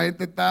rico, esta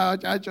gente está,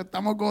 muchachos,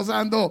 estamos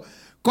gozando.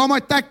 Como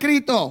está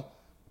escrito,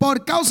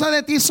 por causa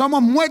de ti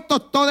somos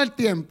muertos todo el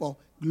tiempo.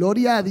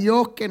 Gloria a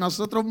Dios que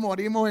nosotros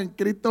morimos en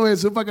Cristo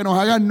Jesús para que nos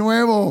hagan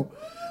nuevos.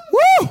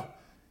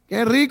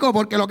 Qué rico,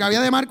 porque lo que había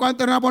de Marco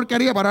antes era una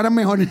porquería, pero ahora es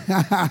mejor.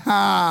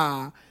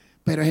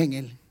 Pero es en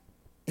Él,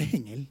 es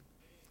en Él.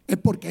 Es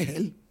porque es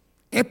Él,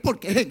 es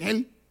porque es en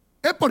Él,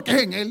 es porque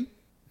es en Él.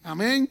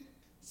 Amén.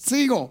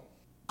 Sigo.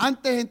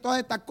 Antes en todas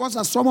estas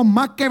cosas somos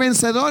más que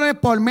vencedores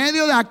por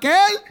medio de aquel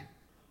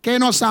que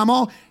nos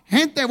amó.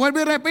 Gente, vuelvo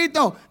y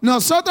repito,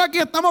 nosotros aquí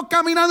estamos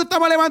caminando,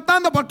 estamos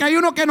levantando porque hay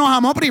uno que nos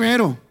amó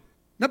primero.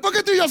 No es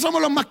porque tú y yo somos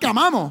los más que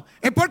amamos,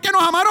 es porque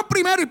nos amaron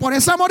primero y por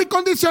ese amor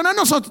incondicional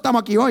nosotros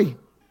estamos aquí hoy.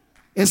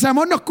 Ese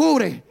amor nos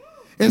cubre,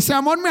 ese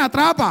amor me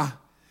atrapa,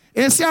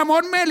 ese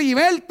amor me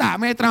liberta,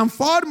 me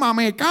transforma,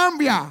 me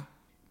cambia.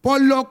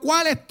 Por lo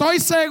cual estoy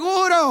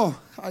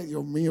seguro, ay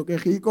Dios mío, qué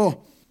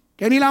rico,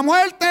 que ni la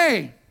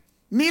muerte,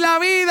 ni la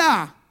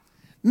vida,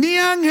 ni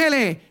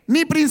ángeles,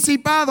 ni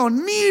principados,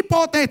 ni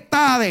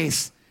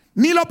potestades,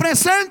 ni lo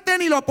presente,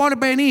 ni lo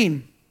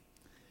porvenir,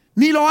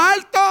 ni lo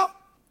alto,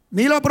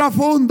 ni lo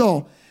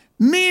profundo,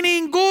 ni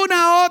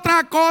ninguna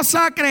otra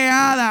cosa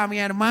creada. Mi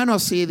hermano,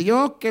 si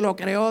Dios que lo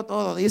creó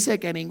todo dice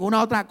que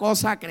ninguna otra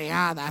cosa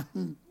creada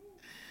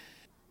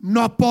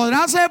nos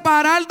podrá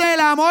separar del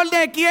amor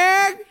de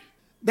 ¿quién?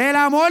 Del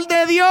amor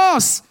de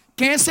Dios,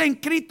 que es en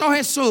Cristo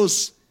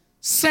Jesús,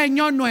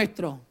 Señor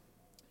nuestro.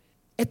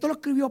 Esto lo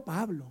escribió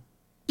Pablo.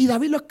 Y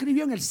David lo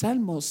escribió en el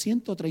Salmo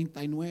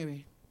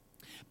 139.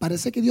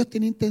 Parece que Dios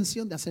tiene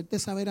intención de hacerte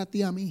saber a ti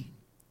y a mí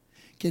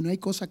que no hay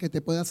cosa que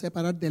te pueda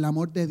separar del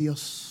amor de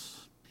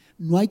Dios.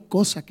 No hay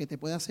cosa que te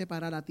pueda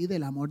separar a ti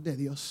del amor de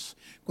Dios.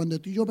 Cuando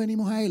tú y yo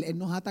venimos a Él, Él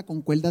nos ata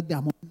con cuerdas de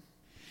amor.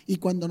 Y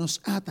cuando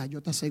nos ata,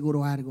 yo te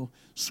aseguro algo,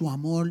 su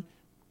amor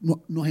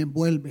nos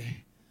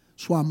envuelve,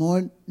 su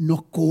amor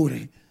nos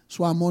cubre,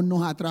 su amor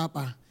nos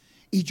atrapa.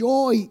 Y yo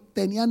hoy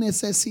tenía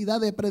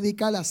necesidad de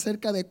predicar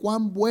acerca de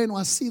cuán bueno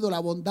ha sido la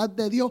bondad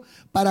de Dios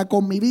para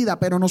con mi vida.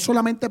 Pero no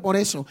solamente por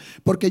eso,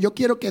 porque yo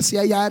quiero que si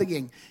hay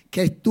alguien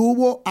que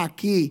estuvo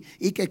aquí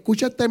y que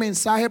escucha este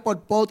mensaje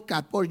por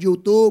podcast, por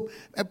YouTube,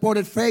 por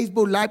el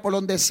Facebook Live, por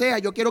donde sea,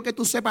 yo quiero que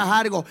tú sepas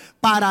algo.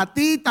 Para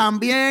ti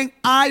también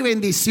hay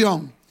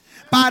bendición.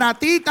 Para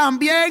ti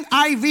también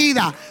hay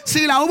vida.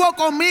 Si la hubo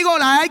conmigo,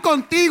 la hay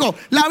contigo.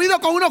 La ha habido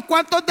con unos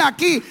cuantos de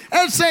aquí.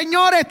 El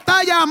Señor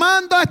está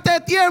llamando a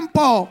este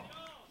tiempo.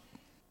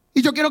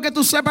 Y yo quiero que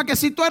tú sepas que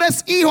si tú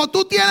eres hijo,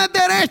 tú tienes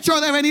derecho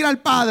de venir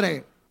al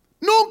Padre.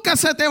 Nunca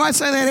se te va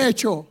ese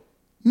derecho.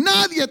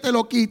 Nadie te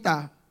lo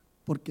quita.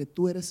 Porque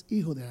tú eres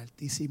hijo del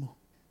Altísimo.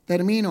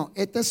 Termino.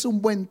 Este es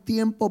un buen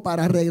tiempo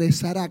para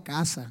regresar a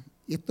casa.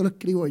 Y esto lo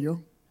escribo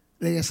yo.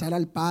 Regresar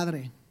al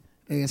Padre.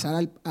 Regresar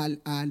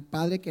al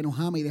Padre que nos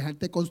ama y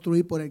dejarte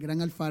construir por el gran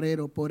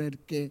alfarero, por el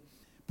que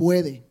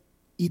puede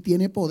y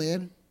tiene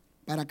poder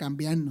para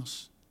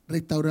cambiarnos,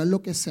 restaurar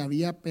lo que se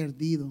había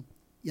perdido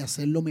y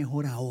hacerlo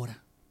mejor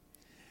ahora.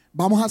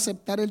 Vamos a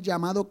aceptar el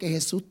llamado que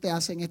Jesús te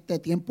hace en este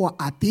tiempo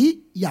a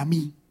ti y a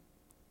mí.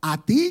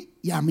 A ti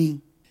y a mí.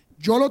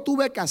 Yo lo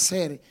tuve que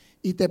hacer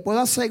y te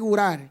puedo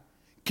asegurar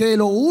que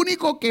lo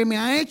único que me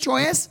ha hecho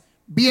es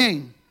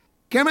bien.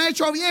 ¿Qué me ha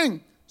hecho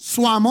bien?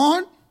 Su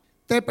amor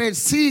te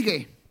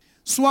persigue,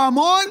 su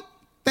amor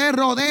te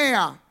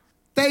rodea,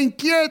 te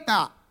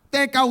inquieta,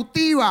 te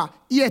cautiva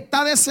y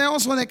está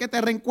deseoso de que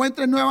te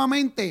reencuentres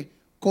nuevamente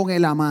con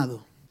el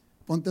amado.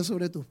 Ponte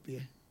sobre tus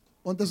pies,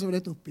 ponte sobre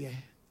tus pies.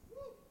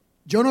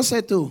 Yo no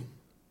sé tú,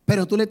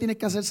 pero tú le tienes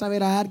que hacer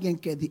saber a alguien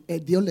que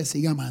Dios le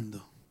sigue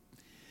amando.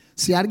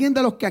 Si alguien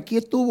de los que aquí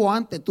estuvo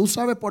antes, tú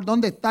sabes por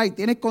dónde está y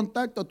tienes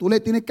contacto, tú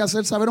le tienes que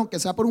hacer saber, aunque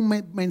sea por un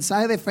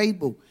mensaje de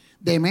Facebook,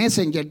 de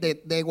Messenger,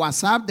 de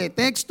WhatsApp, de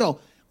texto.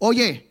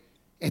 Oye,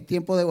 es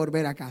tiempo de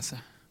volver a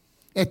casa.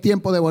 Es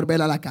tiempo de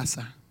volver a la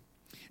casa.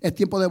 Es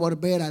tiempo de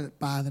volver al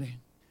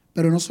Padre.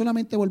 Pero no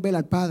solamente volver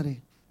al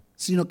Padre,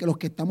 sino que los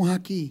que estamos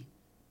aquí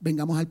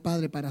vengamos al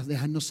Padre para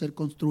dejarnos ser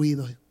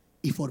construidos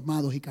y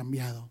formados y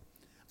cambiados.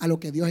 A lo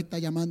que Dios está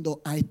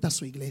llamando a esta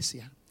su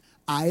iglesia.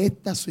 A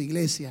esta su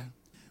iglesia.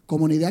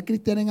 Comunidad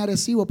cristiana en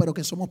Arecibo, pero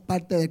que somos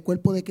parte del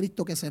cuerpo de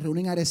Cristo que se reúne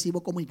en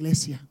Arecibo como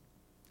iglesia.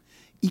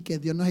 Y que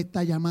Dios nos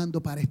está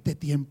llamando para este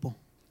tiempo.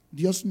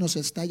 Dios nos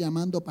está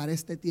llamando para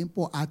este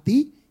tiempo a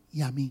ti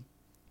y a mí.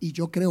 Y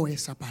yo creo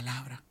esa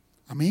palabra.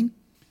 Amén.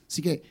 Así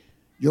que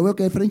yo veo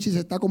que Frenchy se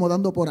está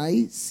acomodando por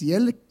ahí. Si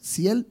él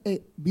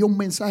vio un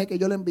mensaje que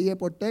yo le envié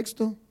por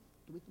texto.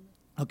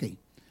 Ok,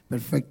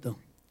 perfecto.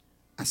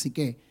 Así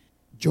que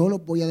yo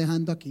los voy a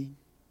dejando aquí.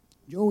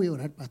 Yo voy a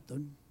orar,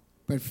 pastor.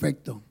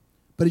 Perfecto.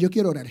 Pero yo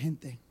quiero orar,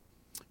 gente.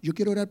 Yo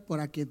quiero orar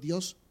para que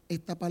Dios,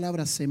 esta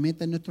palabra se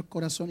meta en nuestros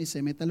corazones y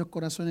se meta en los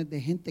corazones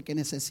de gente que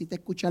necesita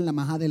escucharla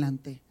más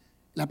adelante.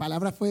 La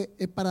palabra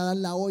es para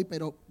darla hoy,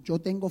 pero yo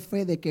tengo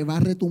fe de que va a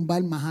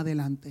retumbar más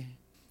adelante.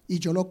 Y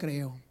yo lo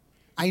creo.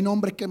 Hay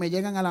nombres que me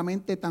llegan a la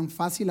mente tan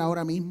fácil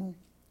ahora mismo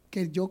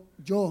que yo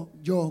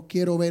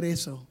quiero ver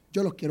eso.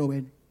 Yo los quiero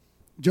ver.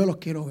 Yo los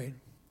quiero ver.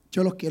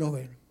 Yo los quiero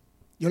ver.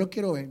 Yo los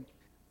quiero ver.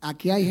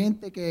 Aquí hay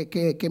gente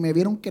que me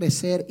vieron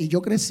crecer y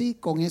yo crecí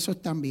con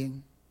esos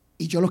también.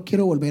 Y yo los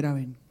quiero volver a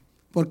ver.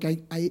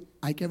 Porque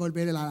hay que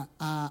volver a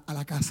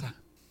la casa.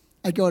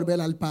 Hay que volver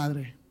al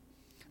Padre.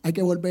 Hay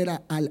que volver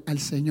al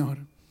Señor.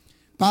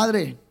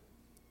 Padre,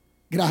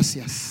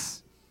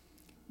 gracias.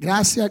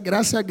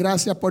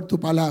 Gracias por tu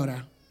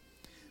palabra.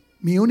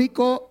 Mi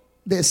único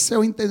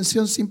deseo e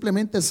intención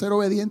simplemente es ser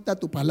obediente a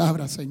tu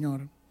palabra,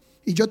 Señor.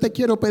 Y yo te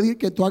quiero pedir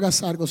que tú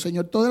hagas algo,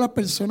 Señor. Todas las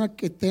personas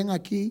que estén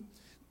aquí,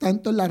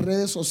 tanto en las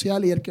redes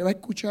sociales y el que va a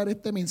escuchar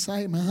este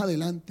mensaje más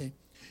adelante,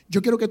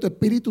 yo quiero que tu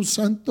Espíritu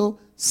Santo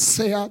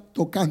sea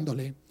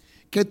tocándole.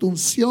 Que tu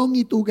unción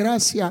y tu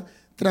gracia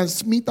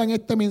transmitan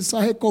este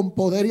mensaje con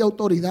poder y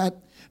autoridad.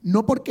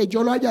 No porque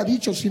yo lo haya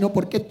dicho, sino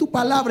porque es tu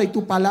palabra y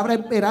tu palabra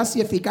es veraz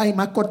y eficaz y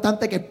más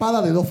cortante que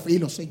espada de dos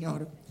filos,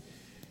 Señor.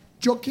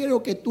 Yo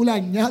quiero que tú le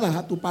añadas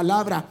a tu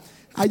palabra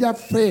haya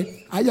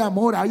fe, haya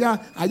amor,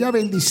 haya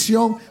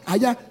bendición,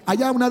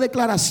 haya una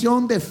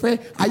declaración de fe,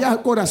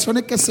 haya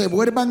corazones que se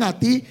vuelvan a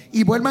ti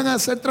y vuelvan a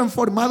ser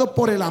transformados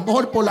por el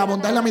amor, por la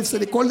bondad y la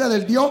misericordia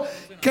del Dios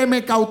que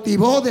me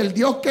cautivó, del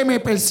Dios que me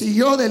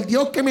persiguió, del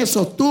Dios que me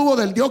sostuvo,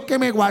 del Dios que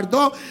me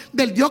guardó,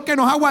 del Dios que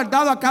nos ha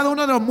guardado a cada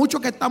uno de los muchos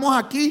que estamos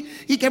aquí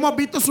y que hemos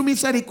visto su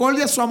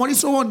misericordia, su amor y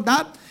su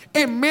bondad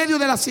en medio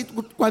de las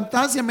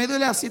circunstancias, en medio de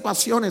las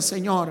situaciones,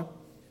 Señor.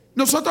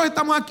 Nosotros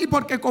estamos aquí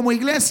porque como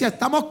iglesia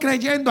estamos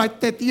creyendo a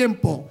este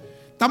tiempo,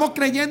 estamos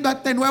creyendo a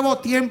este nuevo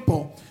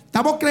tiempo,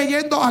 estamos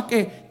creyendo a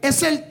que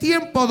es el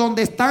tiempo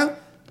donde están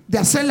de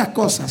hacer las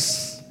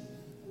cosas.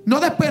 No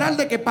de esperar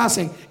de que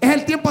pasen. Es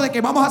el tiempo de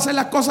que vamos a hacer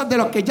las cosas de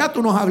lo que ya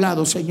tú nos has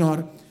hablado,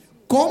 Señor.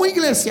 Como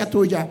iglesia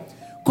tuya,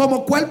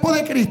 como cuerpo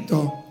de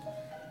Cristo,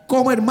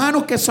 como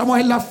hermanos que somos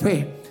en la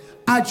fe.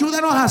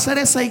 Ayúdanos a hacer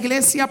esa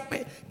iglesia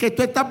que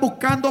tú estás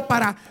buscando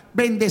para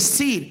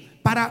bendecir,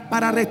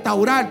 para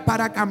restaurar,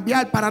 para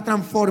cambiar, para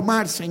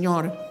transformar,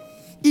 Señor.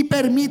 Y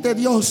permite,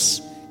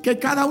 Dios, que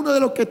cada uno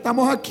de los que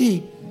estamos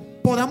aquí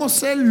podamos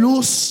ser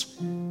luz,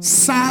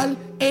 sal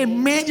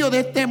en medio de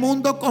este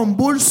mundo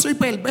convulso y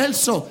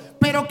perverso,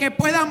 pero que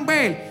puedan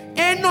ver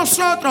en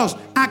nosotros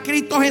a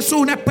Cristo Jesús,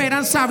 una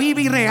esperanza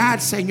viva y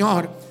real,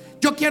 Señor.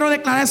 Yo quiero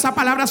declarar esa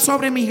palabra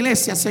sobre mi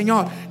iglesia,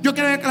 Señor. Yo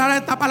quiero declarar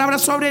esta palabra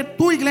sobre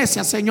tu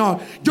iglesia, Señor.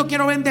 Yo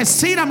quiero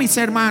bendecir a mis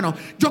hermanos.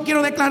 Yo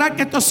quiero declarar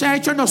que esto sea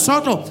hecho en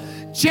nosotros.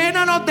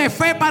 Llénanos de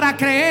fe para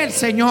creer,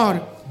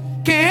 Señor,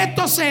 que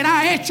esto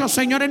será hecho,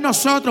 Señor, en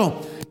nosotros.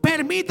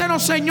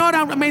 Permítenos, Señor,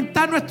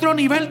 aumentar nuestro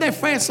nivel de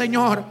fe,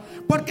 Señor.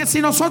 Porque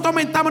si nosotros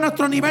aumentamos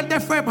nuestro nivel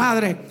de fe,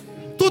 Padre,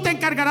 tú te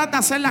encargarás de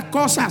hacer las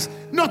cosas.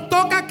 Nos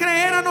toca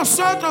creer a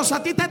nosotros,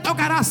 a ti te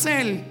tocará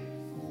hacer.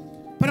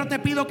 Pero te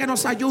pido que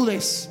nos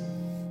ayudes.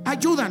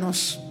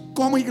 Ayúdanos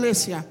como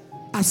iglesia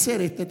a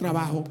hacer este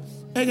trabajo.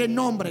 En el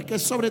nombre, que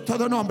es sobre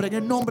todo nombre, en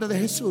el nombre de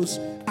Jesús.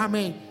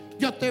 Amén.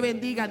 Dios te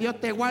bendiga, Dios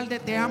te guarde.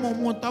 Te amo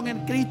un montón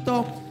en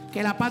Cristo.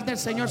 Que la paz del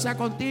Señor sea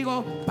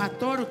contigo.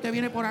 Pastor, usted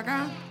viene por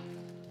acá.